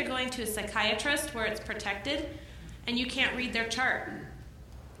 especially if they're going to a psychiatrist where it's protected and you can't read their chart.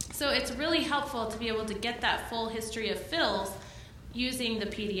 So it's really helpful to be able to get that full history of fills using the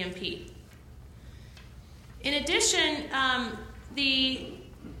PDMP. In addition,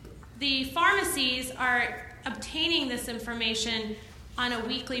 the pharmacies are obtaining this information on a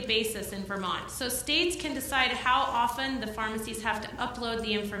weekly basis in Vermont. So states can decide how often the pharmacies have to upload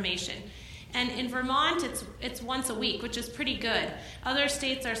the information. And in Vermont, it's once a week, which is pretty good. Other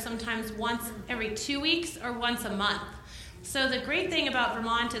states are sometimes once every 2 weeks or once a month. So the great thing about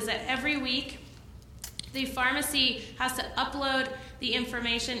Vermont is that every week, the pharmacy has to upload the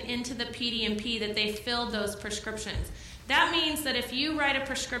information into the PDMP that they filled those prescriptions. That means that if you write a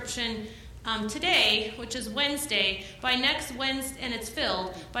prescription today, which is Wednesday, by next Wednesday, and it's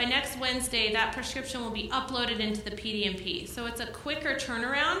filled, by next Wednesday, that prescription will be uploaded into the PDMP. So it's a quicker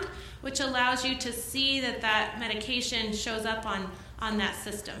turnaround, which allows you to see that that medication shows up on that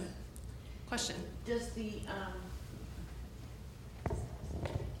system. Question? Does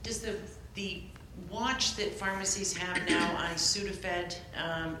the watch that pharmacies have now on Sudafed,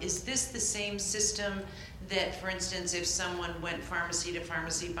 is this the same system that, for instance, if someone went pharmacy to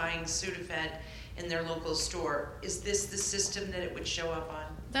pharmacy buying Sudafed in their local store, is this the system that it would show up on?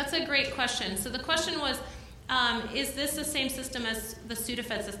 That's a great question. So the question was, is this the same system as the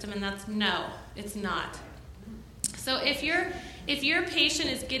Sudafed system? And that's no, it's not. So if your patient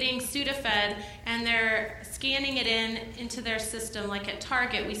is getting Sudafed and they're scanning it into their system, like at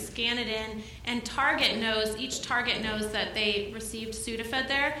Target, we scan it in, and each Target knows that they received Sudafed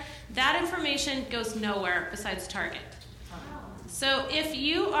there, that information goes nowhere besides Target. So if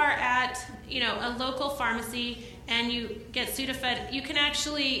you are at a local pharmacy and you get Sudafed, you can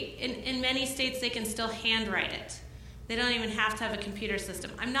actually, in many states, they can still handwrite it. They don't even have to have a computer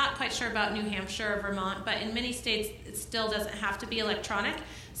system. I'm not quite sure about New Hampshire or Vermont, but in many states, it still doesn't have to be electronic.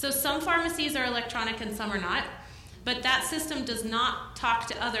 So some pharmacies are electronic and some are not. But that system does not talk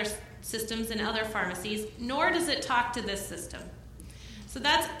to other systems in other pharmacies, nor does it talk to this system. So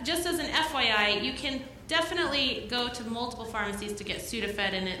that's just as an FYI, you can definitely go to multiple pharmacies to get Sudafed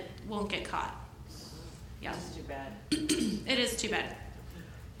and it won't get caught. Yeah. That's too bad. It is too bad.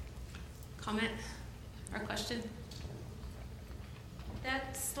 Comment or question?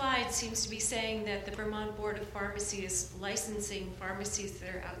 That slide seems to be saying that the Vermont Board of Pharmacy is licensing pharmacies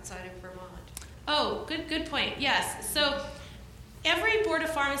that are outside of Vermont. Oh, good point. Yes. So every Board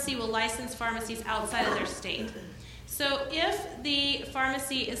of Pharmacy will license pharmacies outside of their state. So if the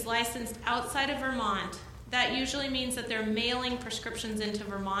pharmacy is licensed outside of Vermont, that usually means that they're mailing prescriptions into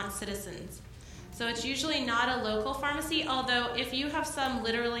Vermont citizens. So it's usually not a local pharmacy, although if you have some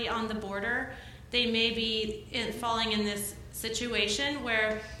literally on the border, they may be falling in this situation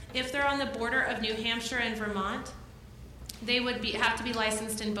where if they're on the border of New Hampshire and Vermont, they would have to be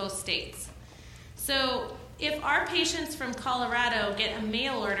licensed in both states. So if our patients from Colorado get a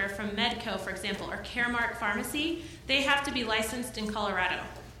mail order from Medco, for example, or Caremark Pharmacy, they have to be licensed in Colorado.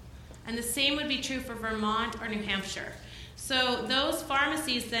 And the same would be true for Vermont or New Hampshire. So those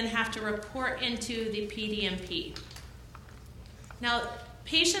pharmacies then have to report into the PDMP. Now,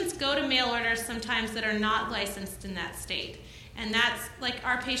 patients go to mail orders sometimes that are not licensed in that state. And that's like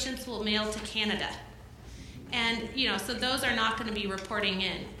our patients will mail to Canada. And, so those are not going to be reporting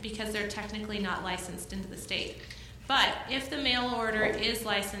in because they're technically not licensed into the state. But if the mail order is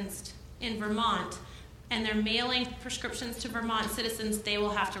licensed in Vermont and they're mailing prescriptions to Vermont citizens, they will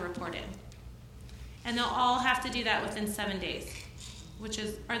have to report in. And they'll all have to do that within 7 days,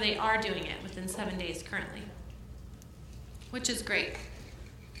 or they are doing it within 7 days currently, which is great.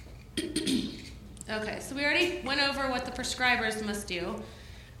 Okay, so we already went over what the prescribers must do.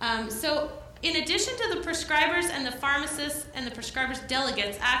 So in addition to the prescribers and the pharmacists and the prescribers'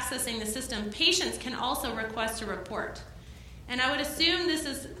 delegates accessing the system, patients can also request a report. And I would assume this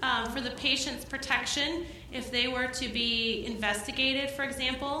is for the patient's protection. If they were to be investigated, for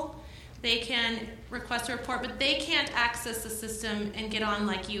example, they can request a report, but they can't access the system and get on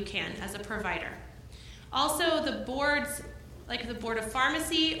like you can as a provider. Also, the board's like the Board of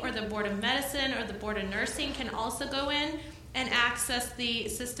Pharmacy or the Board of Medicine or the Board of Nursing can also go in and access the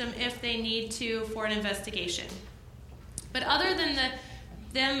system if they need to for an investigation. But other than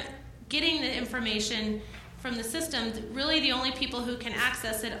them getting the information from the system, really the only people who can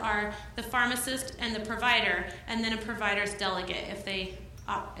access it are the pharmacist and the provider, and then a provider's delegate if they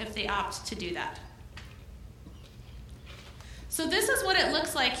opt to do that. So this is what it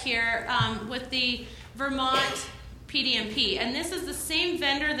looks like here with the Vermont PDMP, and this is the same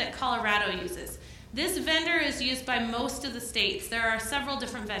vendor that Colorado uses. This vendor is used by most of the states. There are several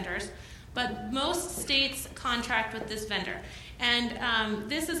different vendors, but most states contract with this vendor. And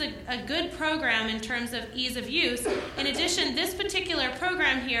this is a good program in terms of ease of use. In addition, this particular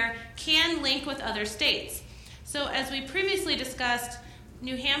program here can link with other states. So as we previously discussed,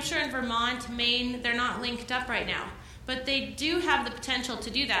 New Hampshire and Vermont, Maine, they're not linked up right now. But they do have the potential to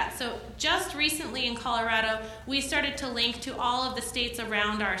do that. So just recently in Colorado, we started to link to all of the states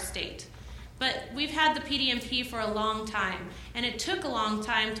around our state. But we've had the PDMP for a long time, and it took a long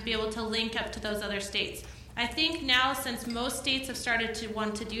time to be able to link up to those other states. I think now, since most states have started to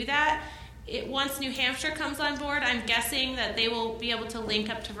want to do that, once New Hampshire comes on board, I'm guessing that they will be able to link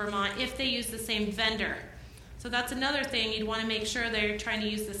up to Vermont if they use the same vendor. So that's another thing. You'd want to make sure they're trying to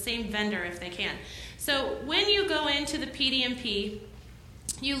use the same vendor if they can. So when you go into the PDMP,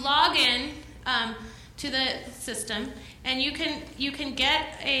 you log in to the system, and you can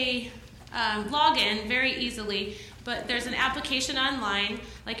get a login very easily. But there's an application online,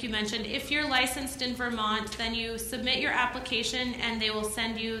 like you mentioned. If you're licensed in Vermont, then you submit your application, and they will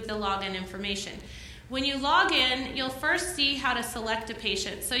send you the login information. When you log in, you'll first see how to select a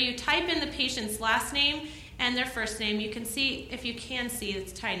patient. So you type in the patient's last name and their first name. You can see, if you can see,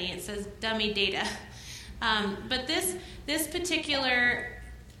 it's tiny. It says dummy data. But this particular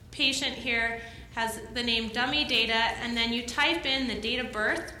patient here has the name dummy data, and then you type in the date of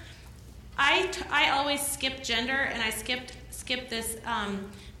birth. I always skip gender, and I skip this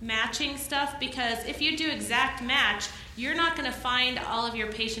matching stuff, because if you do exact match, you're not going to find all of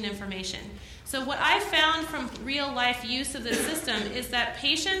your patient information. So what I found from real life use of the system is that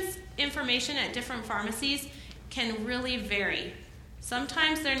patients' information at different pharmacies can really vary.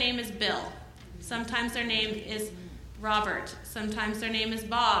 Sometimes their name is Bill. Sometimes their name is Robert. Sometimes their name is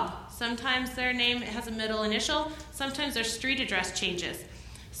Bob. Sometimes their name has a middle initial. Sometimes their street address changes.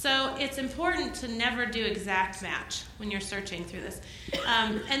 So it's important to never do exact match when you're searching through this.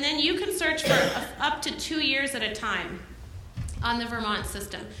 And then you can search for up to 2 years at a time on the Vermont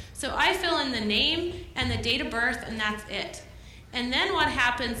system. So I fill in the name and the date of birth, and that's it. And then what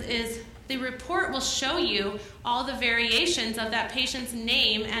happens is the report will show you all the variations of that patient's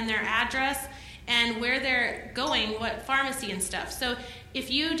name and their address and where they're going, what pharmacy and stuff. So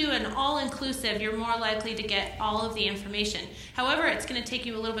if you do an all-inclusive, you're more likely to get all of the information. However, it's going to take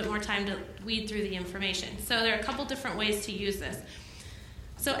you a little bit more time to weed through the information. So there are a couple different ways to use this.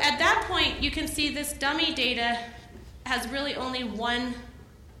 So at that point, you can see this dummy data has really only one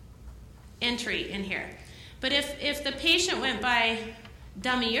entry in here. But if the patient went by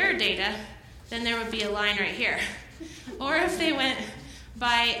dummier data, then there would be a line right here. Or if they went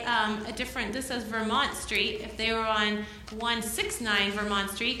by a different, this says Vermont Street, if they were on 169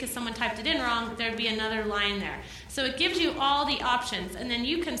 Vermont Street, because someone typed it in wrong, there'd be another line there. So it gives you all the options, and then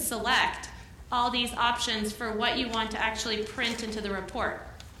you can select all these options for what you want to actually print into the report.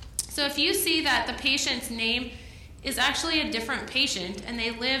 So if you see that the patient's name is actually a different patient, and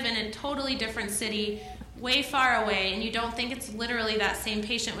they live in a totally different city, way far away, and you don't think it's literally that same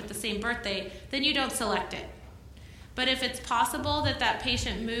patient with the same birthday, then you don't select it. But if it's possible that that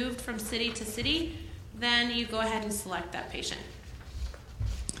patient moved from city to city, then you go ahead and select that patient.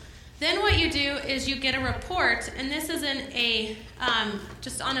 Then what you do is you get a report, and this is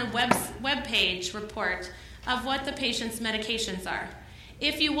just on a web page report of what the patient's medications are.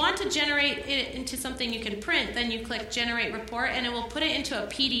 If you want to generate it into something you can print, then you click Generate Report, and it will put it into a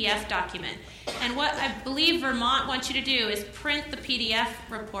PDF document. And what I believe Vermont wants you to do is print the PDF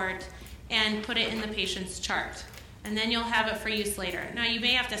report and put it in the patient's chart. And then you'll have it for use later. Now, you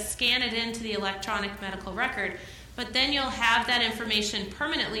may have to scan it into the electronic medical record, but then you'll have that information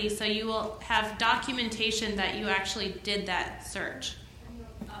permanently, so you will have documentation that you actually did that search.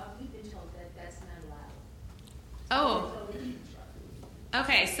 We've been told that that's not allowed. Oh.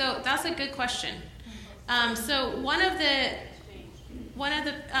 Okay, so that's a good question. So one of the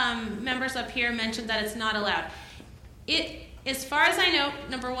members up here mentioned that it's not allowed. As far as I know,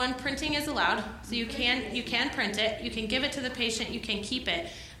 number one, printing is allowed, so you can print it, you can give it to the patient, you can keep it.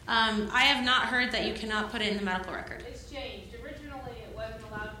 I have not heard that you cannot put it in the medical record. It's changed. Originally, it wasn't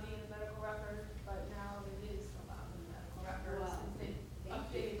allowed to be in the medical record, but now it is allowed in the medical record.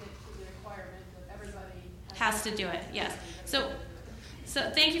 Has to do it, yes. So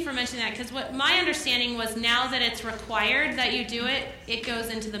thank you for mentioning that, because what my understanding was, now that it's required that you do it, it goes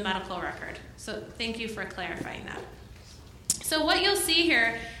into the medical record. So thank you for clarifying that. So what you'll see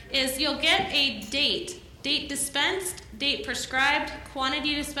here is you'll get a date dispensed, date prescribed,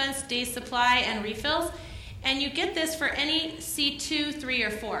 quantity dispensed, day supply, and refills. And you get this for any C2, 3, or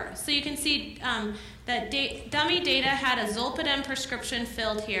 4. So you can see that dummy data had a Zolpidem prescription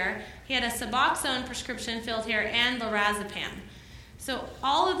filled here. He had a Suboxone prescription filled here, and lorazepam. So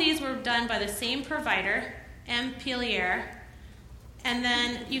all of these were done by the same provider, M. Pilier. And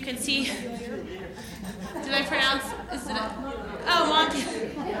then you can see, did I pronounce, is it Montpelier.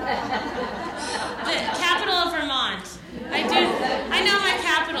 The capital of Vermont. I know my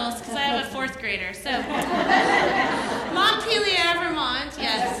capitals because I have a 4th grader. So, Montpelier, Vermont,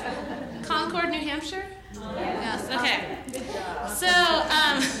 yes. Concord, New Hampshire? Yes, okay. So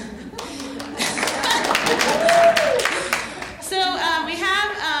we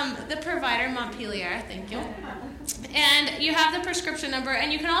have the provider, Montpelier, thank you. And you have the prescription number,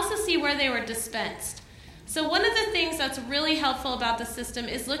 and you can also see where they were dispensed. So one of the things that's really helpful about the system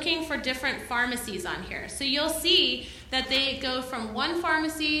is looking for different pharmacies on here. So you'll see that they go from one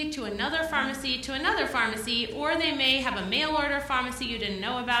pharmacy to another pharmacy to another pharmacy, or they may have a mail order pharmacy you didn't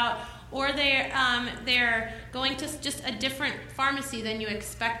know about, or they're going to just a different pharmacy than you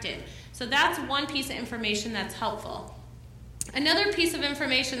expected. So that's one piece of information that's helpful. Another piece of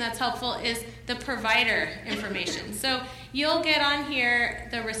information that's helpful is the provider information. So you'll get on here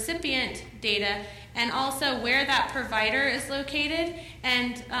the recipient data and also where that provider is located.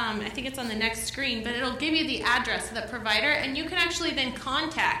 And I think it's on the next screen, but it'll give you the address of the provider, and you can actually then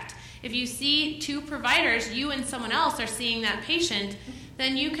contact. If you see 2 providers, you and someone else are seeing that patient,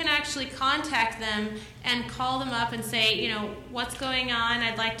 then you can actually contact them and call them up and say, what's going on?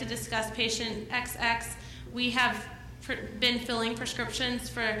 I'd like to discuss patient XX. We have been filling prescriptions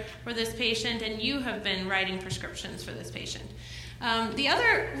for this patient, and you have been writing prescriptions for this patient. The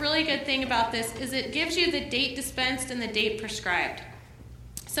other really good thing about this is it gives you the date dispensed and the date prescribed.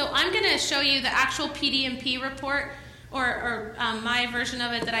 So I'm going to show you the actual PDMP report, or my version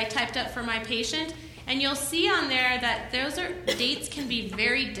of it that I typed up for my patient, and you'll see on there that those dates can be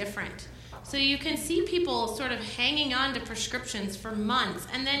very different. So you can see people sort of hanging on to prescriptions for months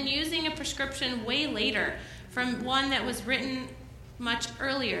and then using a prescription way later from one that was written much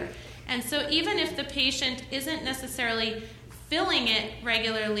earlier. And so even if the patient isn't necessarily filling it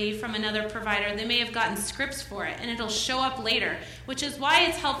regularly from another provider, they may have gotten scripts for it, and it'll show up later, which is why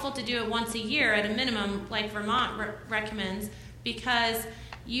it's helpful to do it once a year at a minimum, like Vermont recommends, because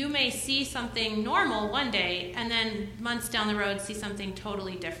you may see something normal one day and then months down the road see something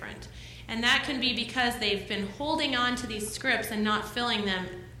totally different. And that can be because they've been holding on to these scripts and not filling them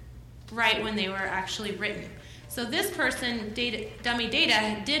right when they were actually written. So this person, dummy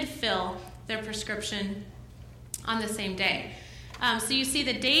data, did fill their prescription on the same day. So you see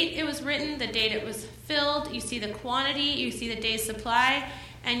the date it was written, the date it was filled, you see the quantity, you see the day's supply,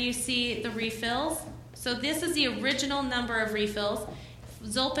 and you see the refills. So this is the original number of refills.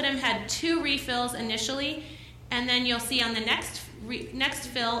 Zolpidem had 2 refills initially, and then you'll see on the next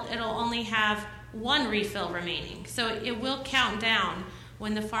fill, it'll only have 1 refill remaining. So it will count down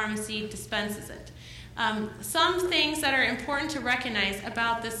when the pharmacy dispenses it. Some things that are important to recognize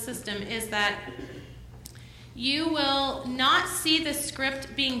about this system is that you will not see the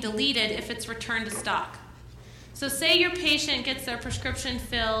script being deleted if it's returned to stock. So say your patient gets their prescription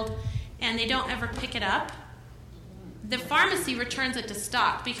filled and they don't ever pick it up. The pharmacy returns it to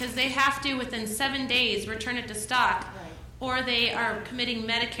stock because they have to, within 7 days, return it to stock, or they are committing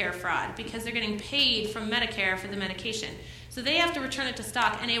Medicare fraud because they're getting paid from Medicare for the medication. So they have to return it to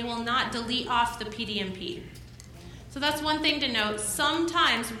stock, and it will not delete off the PDMP. So that's one thing to note.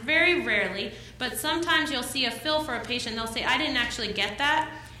 Sometimes, very rarely, but sometimes you'll see a fill for a patient. They'll say, I didn't actually get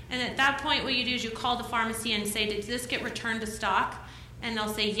that. And at that point, what you do is you call the pharmacy and say, did this get returned to stock? And they'll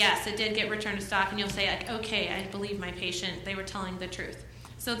say, yes, it did get returned to stock. And you'll say, okay, I believe my patient. They were telling the truth.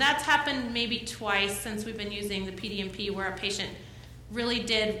 So that's happened maybe twice since we've been using the PDMP, where a patient really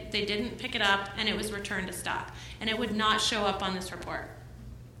they didn't pick it up and it was returned to stock. And it would not show up on this report.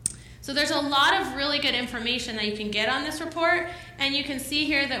 So there's a lot of really good information that you can get on this report. And you can see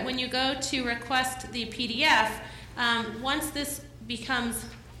here that when you go to request the PDF, once this becomes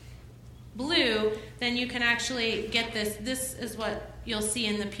blue, then you can actually get this. This is what you'll see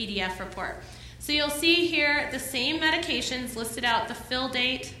in the PDF report. So you'll see here the same medications listed out, the fill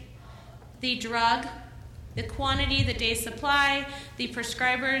date, the drug, the quantity, the day's supply, the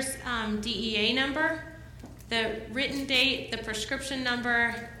prescriber's DEA number, the written date, the prescription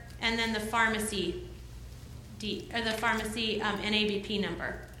number, and then the pharmacy pharmacy NABP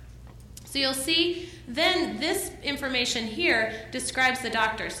number. So you'll see then this information here describes the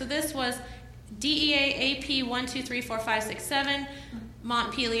doctor. So this was DEA AP 123456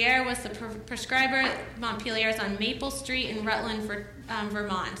 Montpelier was the prescriber. Montpelier is on Maple Street in Rutland,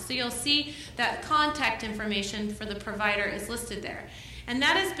 Vermont. So you'll see that contact information for the provider is listed there. And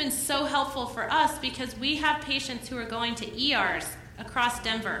that has been so helpful for us because we have patients who are going to ERs across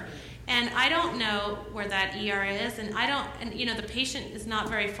Denver. And I don't know where that ER is, and the patient is not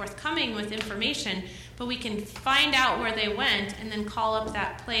very forthcoming with information, but we can find out where they went and then call up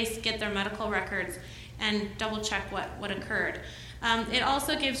that place, get their medical records, and double check what occurred. It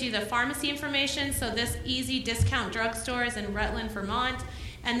also gives you the pharmacy information, so this Easy Discount Drugstore is in Rutland, Vermont,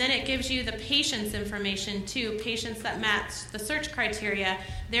 and then it gives you the patient's information too, patients that match the search criteria,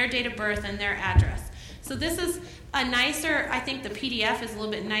 their date of birth, and their address. So this is a nicer, I think the PDF is a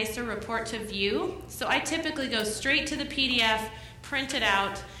little bit nicer report to view. So I typically go straight to the PDF, print it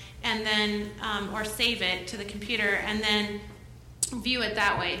out, and then, or save it to the computer, and then view it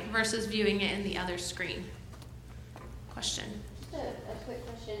that way versus viewing it in the other screen. Question? Just a quick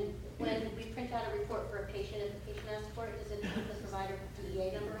question. When we print out a report for a patient, if the patient asks for it, does it have the provider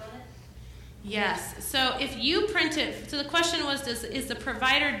DEA number on it? Yes. So if you print it, so the question was, is the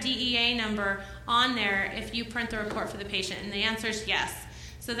provider DEA number on there if you print the report for the patient? And the answer is yes.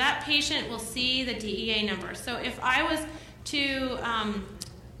 So that patient will see the DEA number. So if I was to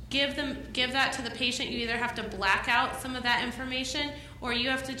give that to the patient, you either have to black out some of that information, or you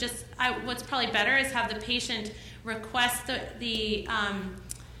have to just, what's probably better is have the patient request the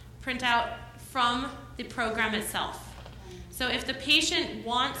printout from the program itself. So if the patient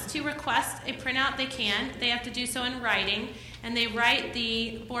wants to request a printout, they can. They have to do so in writing, and they write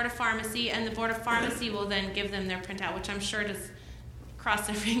the Board of Pharmacy, and the Board of Pharmacy will then give them their printout, which I'm sure, cross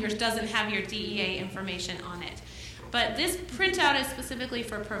their fingers, doesn't have your DEA information on it. But this printout is specifically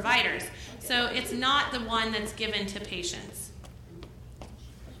for providers, so it's not the one that's given to patients.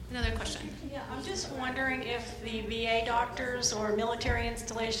 Another question? Yeah, I'm just wondering if the VA doctors or military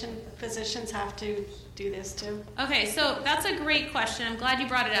installation physicians have to do this too. Okay, so that's a great question. I'm glad you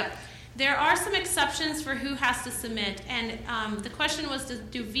brought it up. There are some exceptions for who has to submit, and the question was,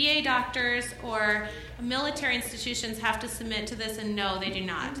 do VA doctors or military institutions have to submit to this? And no, they do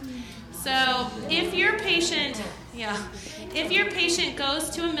not. So if your patient goes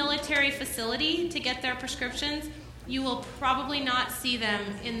to a military facility to get their prescriptions, you will probably not see them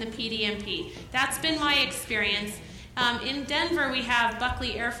in the PDMP. That's been my experience. In Denver, we have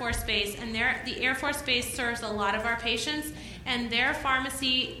Buckley Air Force Base, and the Air Force Base serves a lot of our patients, and their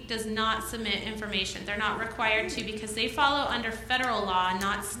pharmacy does not submit information. They're not required to because they follow under federal law,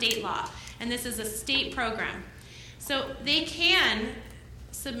 not state law, and this is a state program. So they can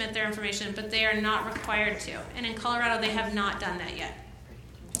submit their information, but they are not required to, and in Colorado, they have not done that yet.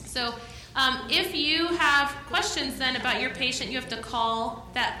 So if you have questions then about your patient, you have to call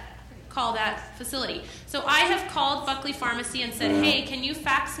that facility. So I have called Buckley Pharmacy and said, hey, can you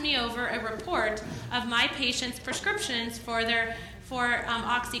fax me over a report of my patient's prescriptions for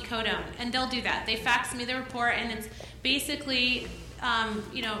oxycodone? And they'll do that. They fax me the report, and it's basically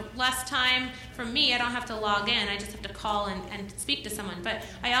less time from me. I don't have to log in. I just have to call and speak to someone. But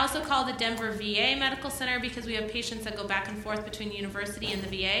I also call the Denver VA Medical Center because we have patients that go back and forth between the university and the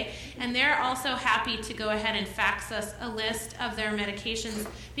VA. And they're also happy to go ahead and fax us a list of their medications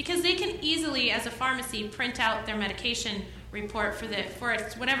because they can easily, as a pharmacy, print out their medication report for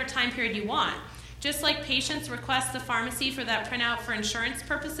whatever time period you want. Just like patients request the pharmacy for that printout for insurance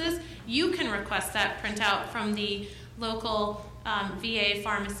purposes, you can request that printout from the local VA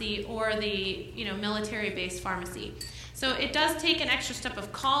pharmacy or the military-based pharmacy. So it does take an extra step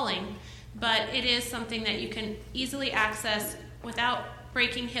of calling, but it is something that you can easily access without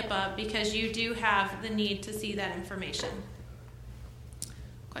breaking HIPAA because you do have the need to see that information.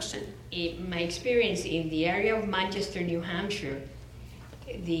 Question? In my experience in the area of Manchester, New Hampshire,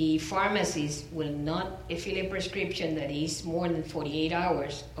 the pharmacist will not fill a prescription that is more than 48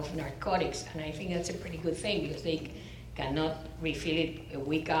 hours of narcotics, and I think that's a pretty good thing because they cannot refill it a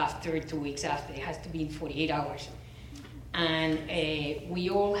week after, 2 weeks after. It has to be in 48 hours. And we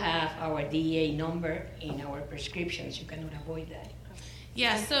all have our DEA number in our prescriptions. You cannot avoid that.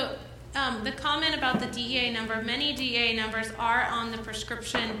 Yeah, so the comment about the DEA number, many DEA numbers are on the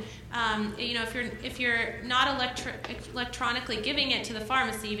prescription. If you're not electronically giving it to the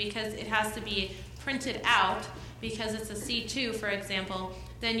pharmacy because it has to be printed out because it's a C2, for example,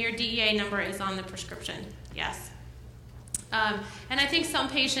 then your DEA number is on the prescription, yes. And I think some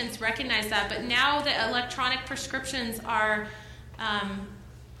patients recognize that, but now the electronic prescriptions are,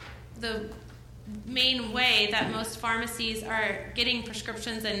 the main way that most pharmacies are getting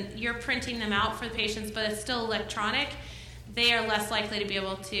prescriptions, and you're printing them out for the patients, but it's still electronic, they are less likely to be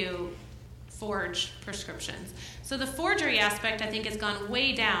able to forge prescriptions. So the forgery aspect, I think, has gone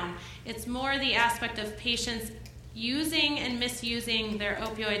way down. It's more the aspect of patients using and misusing their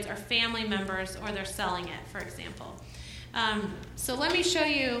opioids, or family members, or they're selling it, for example. So let me show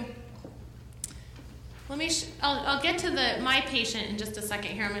you. I'll get to my patient in just a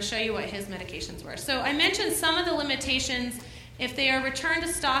second here. I'm going to show you what his medications were. So I mentioned some of the limitations. If they are returned to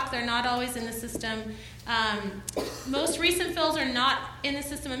stock, they're not always in the system. Most recent fills are not in the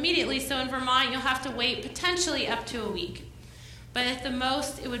system immediately, so in Vermont you'll have to wait potentially up to a week. But at the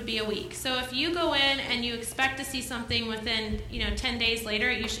most, it would be a week. So if you go in and you expect to see something within 10 days later,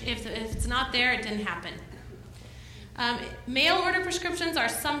 if it's not there, it didn't happen. Mail order prescriptions are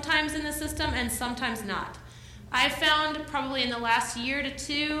sometimes in the system and sometimes not. I've found probably in the last year to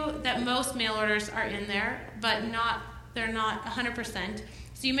two that most mail orders are in there, but they're not 100%.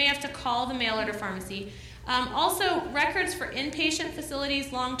 So you may have to call the mail order pharmacy. Also, records for inpatient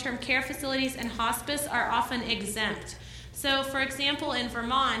facilities, long-term care facilities, and hospice are often exempt. So, for example, in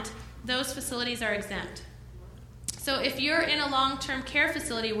Vermont, those facilities are exempt. So if you're in a long-term care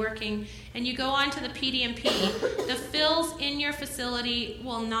facility working and you go on to the PDMP, the fills in your facility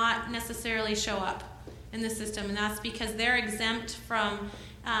will not necessarily show up in the system, and that's because they're exempt from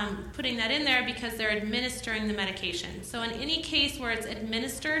putting that in there because they're administering the medication. So in any case where it's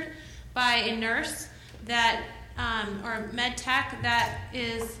administered by a nurse or med tech, that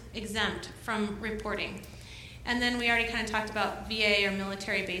is exempt from reporting. And then we already kind of talked about VA or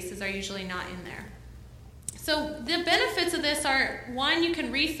military bases are usually not in there. So the benefits of this are, one, you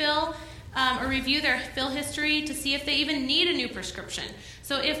can refill or review their fill history to see if they even need a new prescription.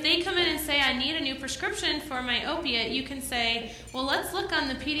 So if they come in and say, I need a new prescription for my opiate, you can say, well, let's look on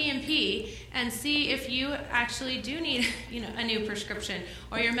the PDMP and see if you actually do need a new prescription.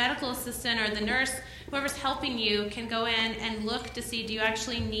 Or your medical assistant or the nurse, whoever's helping you, can go in and look to see, do you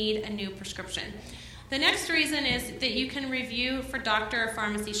actually need a new prescription? The next reason is that you can review for doctor or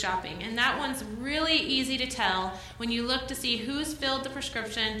pharmacy shopping, and that one's really easy to tell when you look to see who's filled the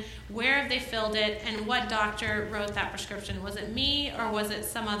prescription, where have they filled it, and what doctor wrote that prescription. Was it me or was it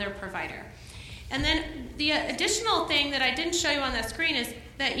some other provider? And then the additional thing that I didn't show you on that screen is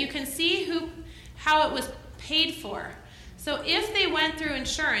that you can see how it was paid for. So if they went through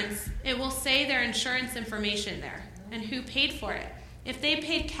insurance, it will say their insurance information there and who paid for it. If they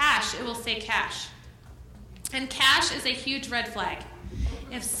paid cash, it will say cash. And cash is a huge red flag.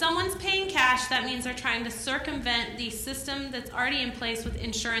 If someone's paying cash, that means they're trying to circumvent the system that's already in place with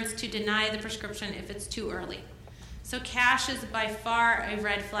insurance to deny the prescription if it's too early. So cash is by far a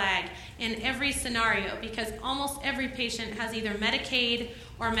red flag in every scenario because almost every patient has either Medicaid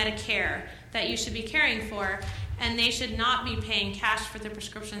or Medicare that you should be caring for, and they should not be paying cash for their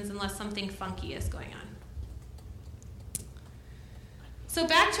prescriptions unless something funky is going on. So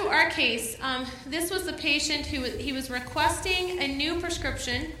back to our case, this was the patient he was requesting a new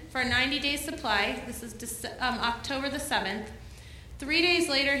prescription for a 90-day supply. This is October the 7th. 3 days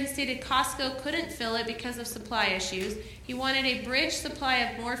later, he stated Costco couldn't fill it because of supply issues. He wanted a bridge supply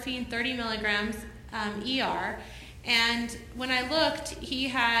of morphine 30 milligrams ER. And when I looked, he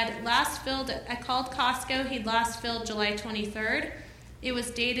had last filled, I called Costco, he'd last filled July 23rd. It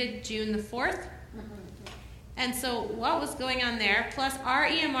was dated June the 4th. And so what was going on there? Plus, our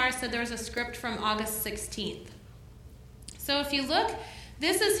EMR said there was a script from August 16th. So if you look,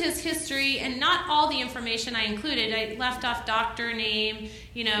 this is his history, and not all the information I included. I left off doctor name,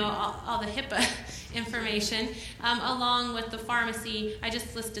 all the HIPAA information, along with the pharmacy. I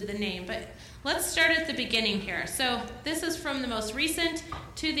just listed the name. But let's start at the beginning here. So this is from the most recent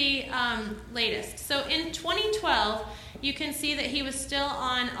to the latest. So in 2012, you can see that he was still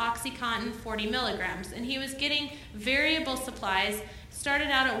on OxyContin 40 milligrams, and he was getting variable supplies. Started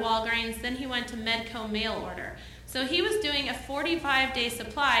out at Walgreens, then he went to Medco mail order. So he was doing a 45-day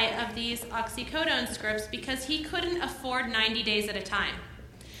supply of these oxycodone scripts because he couldn't afford 90 days at a time.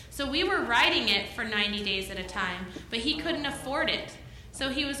 So we were writing it for 90 days at a time, but he couldn't afford it. So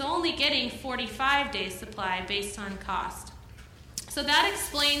he was only getting 45 days supply based on cost. So that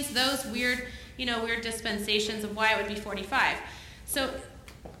explains those weird dispensations of why it would be 45. So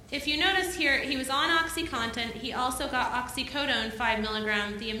if you notice here, he was on OxyContin. He also got oxycodone 5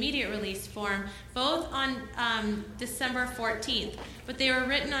 milligram, the immediate release form, both on December 14th, but they were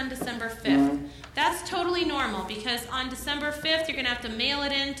written on December 5th. That's totally normal because on December 5th, you're going to have to mail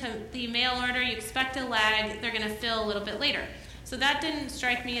it in to the mail order. You expect a lag. They're going to fill a little bit later. So that didn't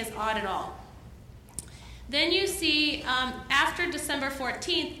strike me as odd at all. Then you see after December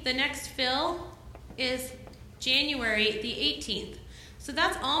 14th, the next fill is January the 18th. So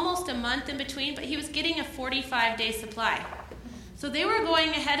that's almost a month in between, but he was getting a 45-day supply. So they were going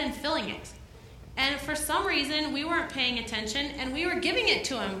ahead and filling it. And for some reason, we weren't paying attention, and we were giving it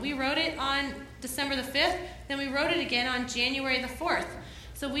to him. We wrote it on December the 5th, then we wrote it again on January the 4th.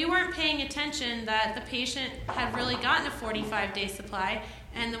 So we weren't paying attention that the patient had really gotten a 45-day supply,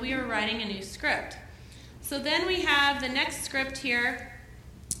 and that we were writing a new script. So then we have the next script here.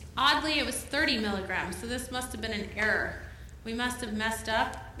 Oddly, it was 30 milligrams, so this must have been an error. We must have messed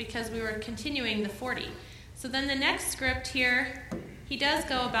up because we were continuing the 40. So then the next script here, he does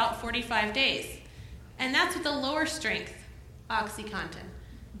go about 45 days. And that's with the lower strength OxyContin.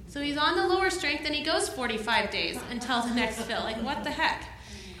 So he's on the lower strength and he goes 45 days until the next fill. Like, what the heck?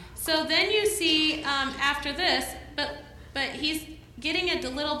 So then you see after this, but he's getting a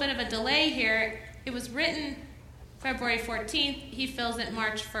little bit of a delay here. It was written February 14th. He fills it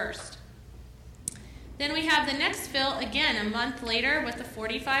March 1st. Then we have the next fill, again, a month later with a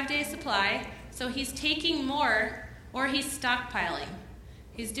 45-day supply. So he's taking more, or he's stockpiling.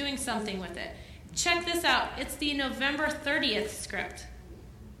 He's doing something with it. Check this out. It's the November 30th script.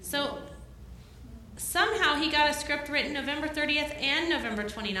 So somehow he got a script written November 30th and November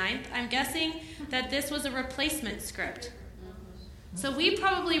 29th. I'm guessing that this was a replacement script. So we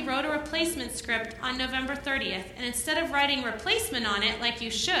probably wrote a replacement script on November 30th, and instead of writing replacement on it like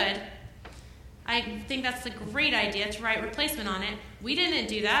you should, I think that's a great idea to write replacement on it. We didn't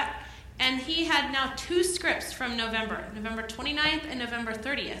do that. And he had now 2 scripts from November 29th and November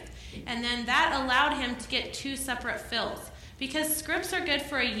 30th. And then that allowed him to get 2 separate fills because scripts are good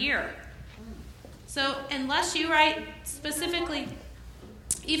for a year. So unless you write specifically,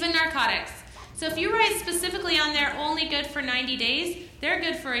 even narcotics. So if you write specifically on there only good for 90 days, they're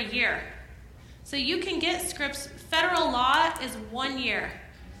good for a year. So you can get scripts, federal law is 1 year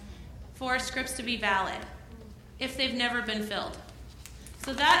for scripts to be valid if they've never been filled.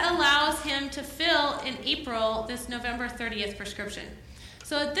 So that allows him to fill in April this November 30th prescription.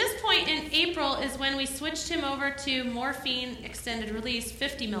 So at this point in April is when we switched him over to morphine extended release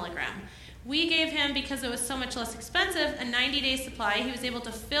 50 milligram. We gave him, because it was so much less expensive, a 90-day supply. He was able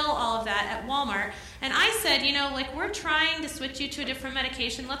to fill all of that at Walmart. And I said, we're trying to switch you to a different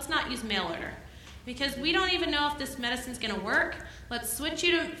medication. Let's not use mail order because we don't even know if this medicine's going to work. Let's switch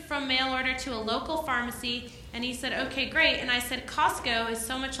you from mail order to a local pharmacy. And he said, okay, great. And I said, Costco is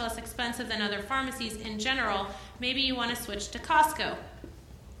so much less expensive than other pharmacies in general. Maybe you want to switch to Costco.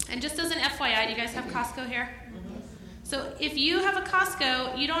 And just as an FYI, do you guys have Costco here? Mm-hmm. So if you have a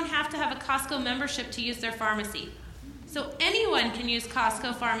Costco, you don't have to have a Costco membership to use their pharmacy. So anyone can use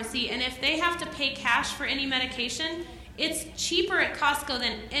Costco pharmacy, and if they have to pay cash for any medication, it's cheaper at Costco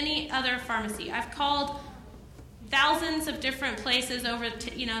than any other pharmacy. I've called thousands of different places over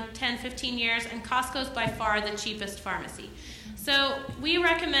 10, 15 years, and Costco's by far the cheapest pharmacy. So we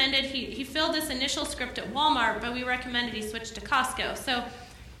recommended, he filled this initial script at Walmart, but we recommended he switch to Costco. So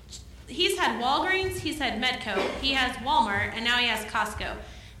he's had Walgreens, he's had Medco, he has Walmart, and now he has Costco.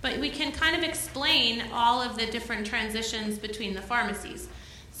 But we can kind of explain all of the different transitions between the pharmacies.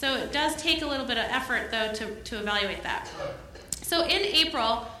 So it does take a little bit of effort, though, to evaluate that. So in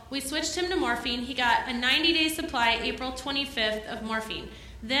April, we switched him to morphine. He got a 90-day supply, April 25th, of morphine.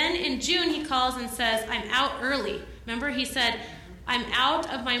 Then in June, he calls and says, I'm out early. Remember, he said, I'm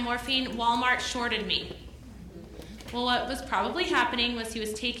out of my morphine. Walmart shorted me. Well, what was probably happening was he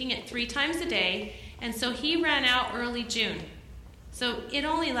was taking it 3 times a day, and so he ran out early June. So it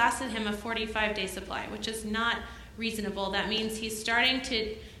only lasted him a 45-day supply, which is not reasonable. That means he's starting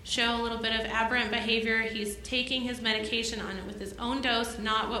to show a little bit of aberrant behavior. He's taking his medication on it with his own dose,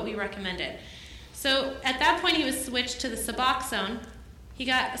 not what we recommended. So at that point, he was switched to the Suboxone. He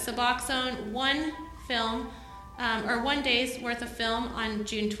got a Suboxone 1 film, or 1 day's worth of film on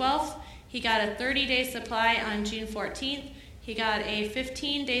June 12th. He got a 30-day supply on June 14th. He got a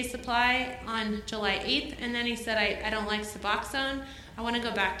 15-day supply on July 8th, and then he said, I don't like Suboxone. I want to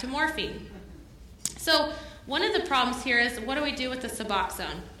go back to morphine. So one of the problems here is, what do we do with the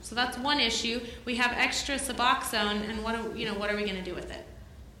Suboxone? So that's one issue. We have extra Suboxone, and what are we going to do with it?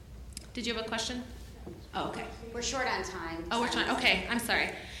 Did you have a question? Oh, okay. We're short on time. Oh, we're short. Okay, I'm sorry.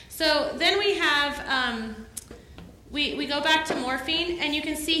 So then we have, we go back to morphine, and you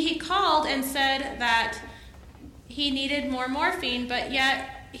can see he called and said that he needed more morphine, but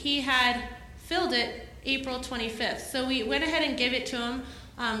yet he had filled it April 25th. So we went ahead and gave it to him.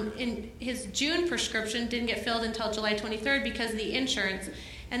 In his June prescription didn't get filled until July 23rd because of the insurance.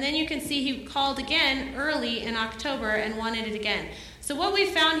 And then you can see he called again early in October and wanted it again. So what we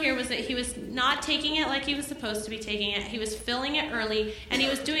found here was that he was not taking it like he was supposed to be taking it. He was filling it early, and he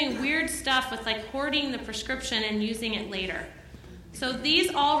was doing weird stuff with like hoarding the prescription and using it later. So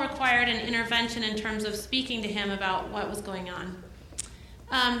these all required an intervention in terms of speaking to him about what was going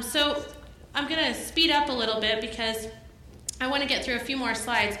on. So I'm going to speed up a little bit because I want to get through a few more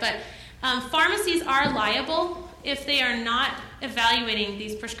slides, but pharmacies are liable if they are not evaluating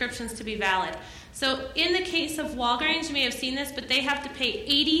these prescriptions to be valid. So in the case of Walgreens, you may have seen this, but they have to pay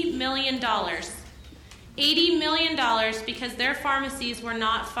 $80 million. $80 million because their pharmacies were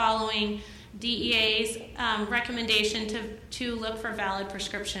not following DEA's recommendation to look for valid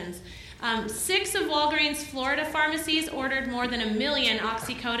prescriptions. 6 of Walgreens' Florida pharmacies ordered more than 1 million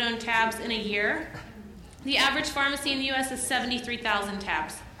oxycodone tabs in a year. The average pharmacy in the U.S. is 73,000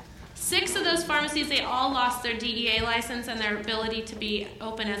 tabs. 6 of those pharmacies, they all lost their DEA license and their ability to be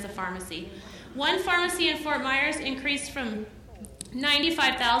open as a pharmacy. One pharmacy in Fort Myers increased from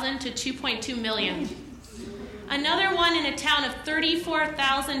 95,000 to 2.2 million. Another one in a town of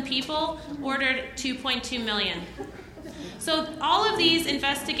 34,000 people ordered 2.2 million. So all of these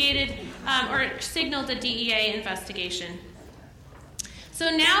investigated or signaled a DEA investigation. So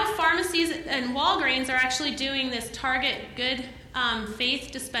now pharmacies and Walgreens are actually doing this Target Good Faith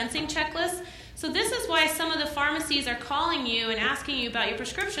dispensing checklist. So this is why some of the pharmacies are calling you and asking you about your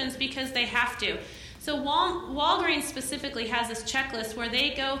prescriptions, because they have to. So Walgreens specifically has this checklist where they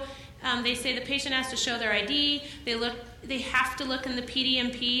go, they say the patient has to show their ID, they have to look in the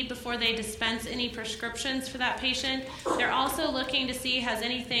PDMP before they dispense any prescriptions for that patient. They're also looking to see has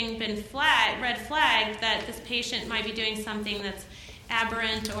anything been red flagged that this patient might be doing something that's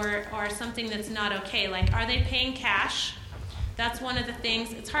aberrant or something that's not okay. Like, are they paying cash? That's one of the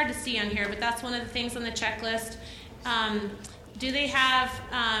things. It's hard to see on here, but that's one of the things on the checklist. Do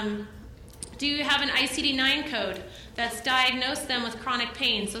you have an ICD-9 code that's diagnosed them with chronic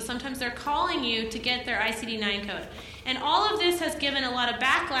pain? So sometimes they're calling you to get their ICD-9 code. And all of this has given a lot of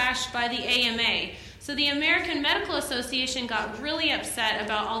backlash by the AMA. So the American Medical Association got really upset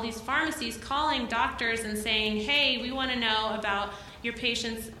about all these pharmacies calling doctors and saying, hey, we want to know about your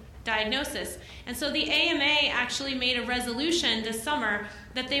patient's diagnosis. And so the AMA actually made a resolution this summer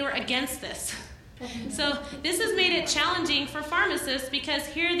that they were against this. So this has made it challenging for pharmacists, because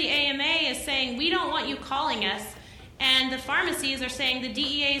here the AMA is saying, we don't want you calling us, and the pharmacies are saying the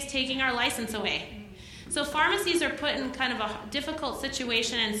DEA is taking our license away. So pharmacies are put in kind of a difficult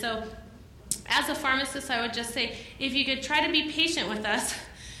situation, and so as a pharmacist, I would just say, if you could try to be patient with us,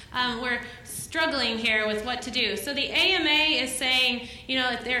 we're struggling here with what to do. So the AMA is saying,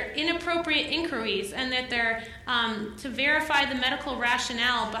 that they're inappropriate inquiries, and that they're to verify the medical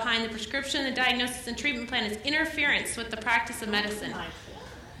rationale behind the prescription, the diagnosis, and treatment plan is interference with the practice of medicine.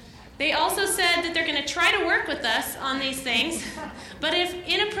 They also said that they're going to try to work with us on these things, but if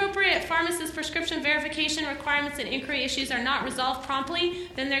inappropriate pharmacist prescription verification requirements and inquiry issues are not resolved promptly,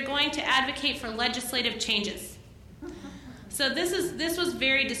 then they're going to advocate for legislative changes. So this was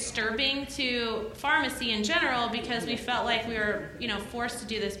very disturbing to pharmacy in general, because we felt like we were, forced to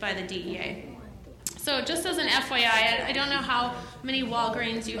do this by the DEA. So just as an FYI, I don't know how many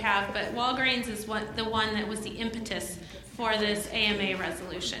Walgreens you have, but Walgreens is the one that was the impetus for this AMA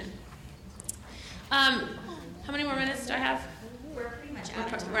resolution. How many more minutes do I have? We're pretty much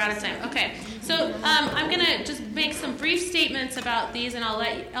We're out of time. Okay. So I'm going to just make some brief statements about these, and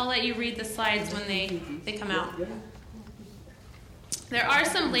I'll let you read the slides when they come out. There are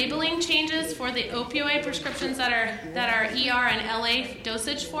some labeling changes for the opioid prescriptions that are ER and LA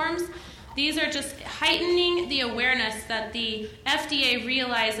dosage forms. These are just heightening the awareness that the FDA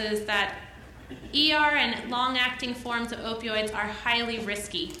realizes that ER and long-acting forms of opioids are highly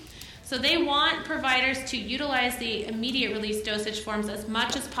risky. So they want providers to utilize the immediate release dosage forms as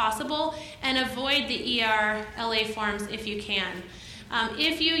much as possible and avoid the ER LA forms if you can.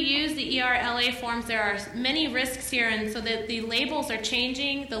 If you use the ER-LA forms, there are many risks here, and so that the labels are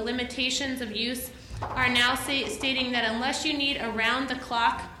changing. The limitations of use are now stating that unless you need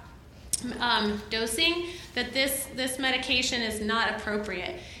around-the-clock dosing, that this medication is not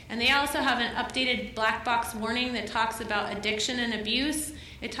appropriate. And they also have an updated black box warning that talks about addiction and abuse.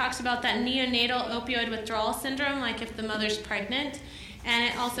 It talks about that neonatal opioid withdrawal syndrome, like if the mother's pregnant. And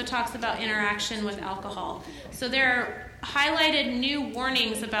it also talks about interaction with alcohol. So there are highlighted new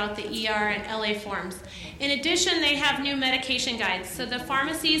warnings about the ER and LA forms. In addition, they have new medication guides. So the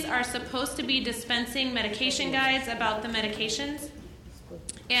pharmacies are supposed to be dispensing medication guides about the medications,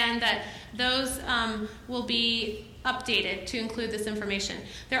 and that those will be updated to include this information.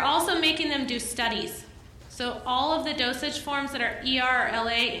 They're also making them do studies. So all of the dosage forms that are ER or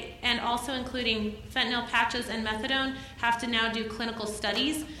LA, and also including fentanyl patches and methadone, have to now do clinical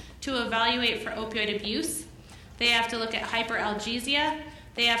studies to evaluate for opioid abuse. They have to look at hyperalgesia.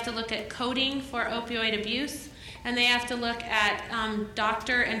 They have to look at coding for opioid abuse. And they have to look at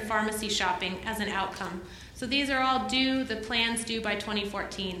doctor and pharmacy shopping as an outcome. So these are all due, the plans due by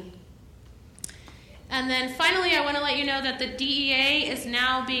 2014. And then finally, I want to let you know that the DEA is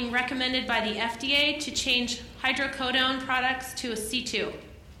now being recommended by the FDA to change hydrocodone products to a C2.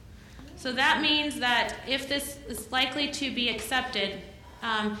 So that means that if this is likely to be accepted,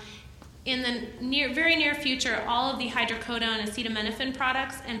 in the very near future, all of the hydrocodone acetaminophen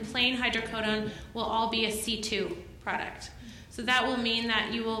products and plain hydrocodone will all be a C2 product. So that will mean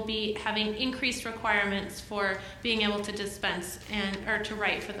that you will be having increased requirements for being able to dispense or to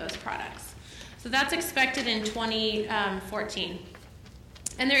write for those products. So that's expected in 2014.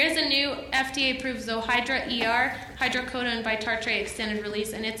 And there is a new FDA-approved Zohydra ER, hydrocodone bitartrate extended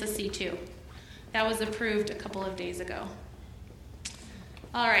release, and it's a C2. That was approved a couple of days ago.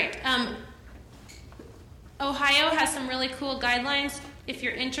 All right. Ohio has some really cool guidelines. If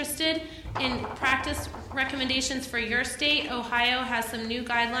you're interested in practice recommendations for your state, Ohio has some new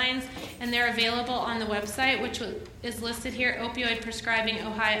guidelines, and they're available on the website, which is listed here,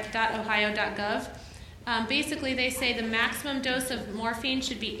 opioidprescribing.ohio.gov. Basically, they say the maximum dose of morphine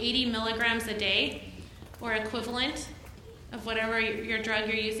should be 80 milligrams a day, or equivalent of whatever your drug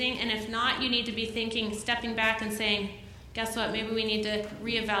you're using. And if not, you need to be stepping back and saying, guess what, maybe we need to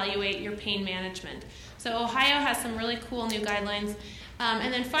reevaluate your pain management. So Ohio has some really cool new guidelines.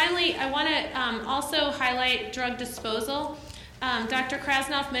 And then finally, I want to also highlight drug disposal. Dr.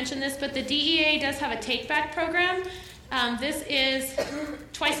 Krasnoff mentioned this, but the DEA does have a take-back program. This is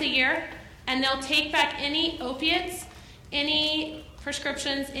twice a year, and they'll take back any opiates, any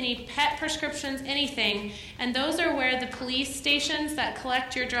prescriptions, any PET prescriptions, anything. And those are where the police stations that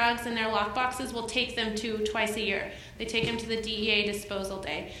collect your drugs in their lockboxes will take them to twice a year. They take them to the DEA disposal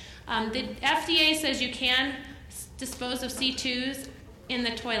day. The FDA says you can dispose of C2s in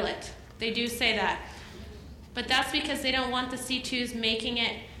the toilet. They do say that. But that's because they don't want the C2s making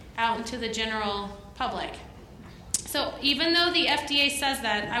it out into the general public. So even though the FDA says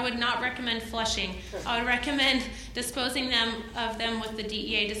that, I would not recommend flushing. I would recommend disposing of them with the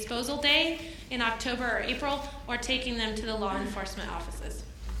DEA disposal day in October or April, or taking them to the law enforcement offices.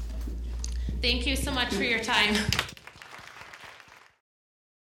 Thank you so much for your time.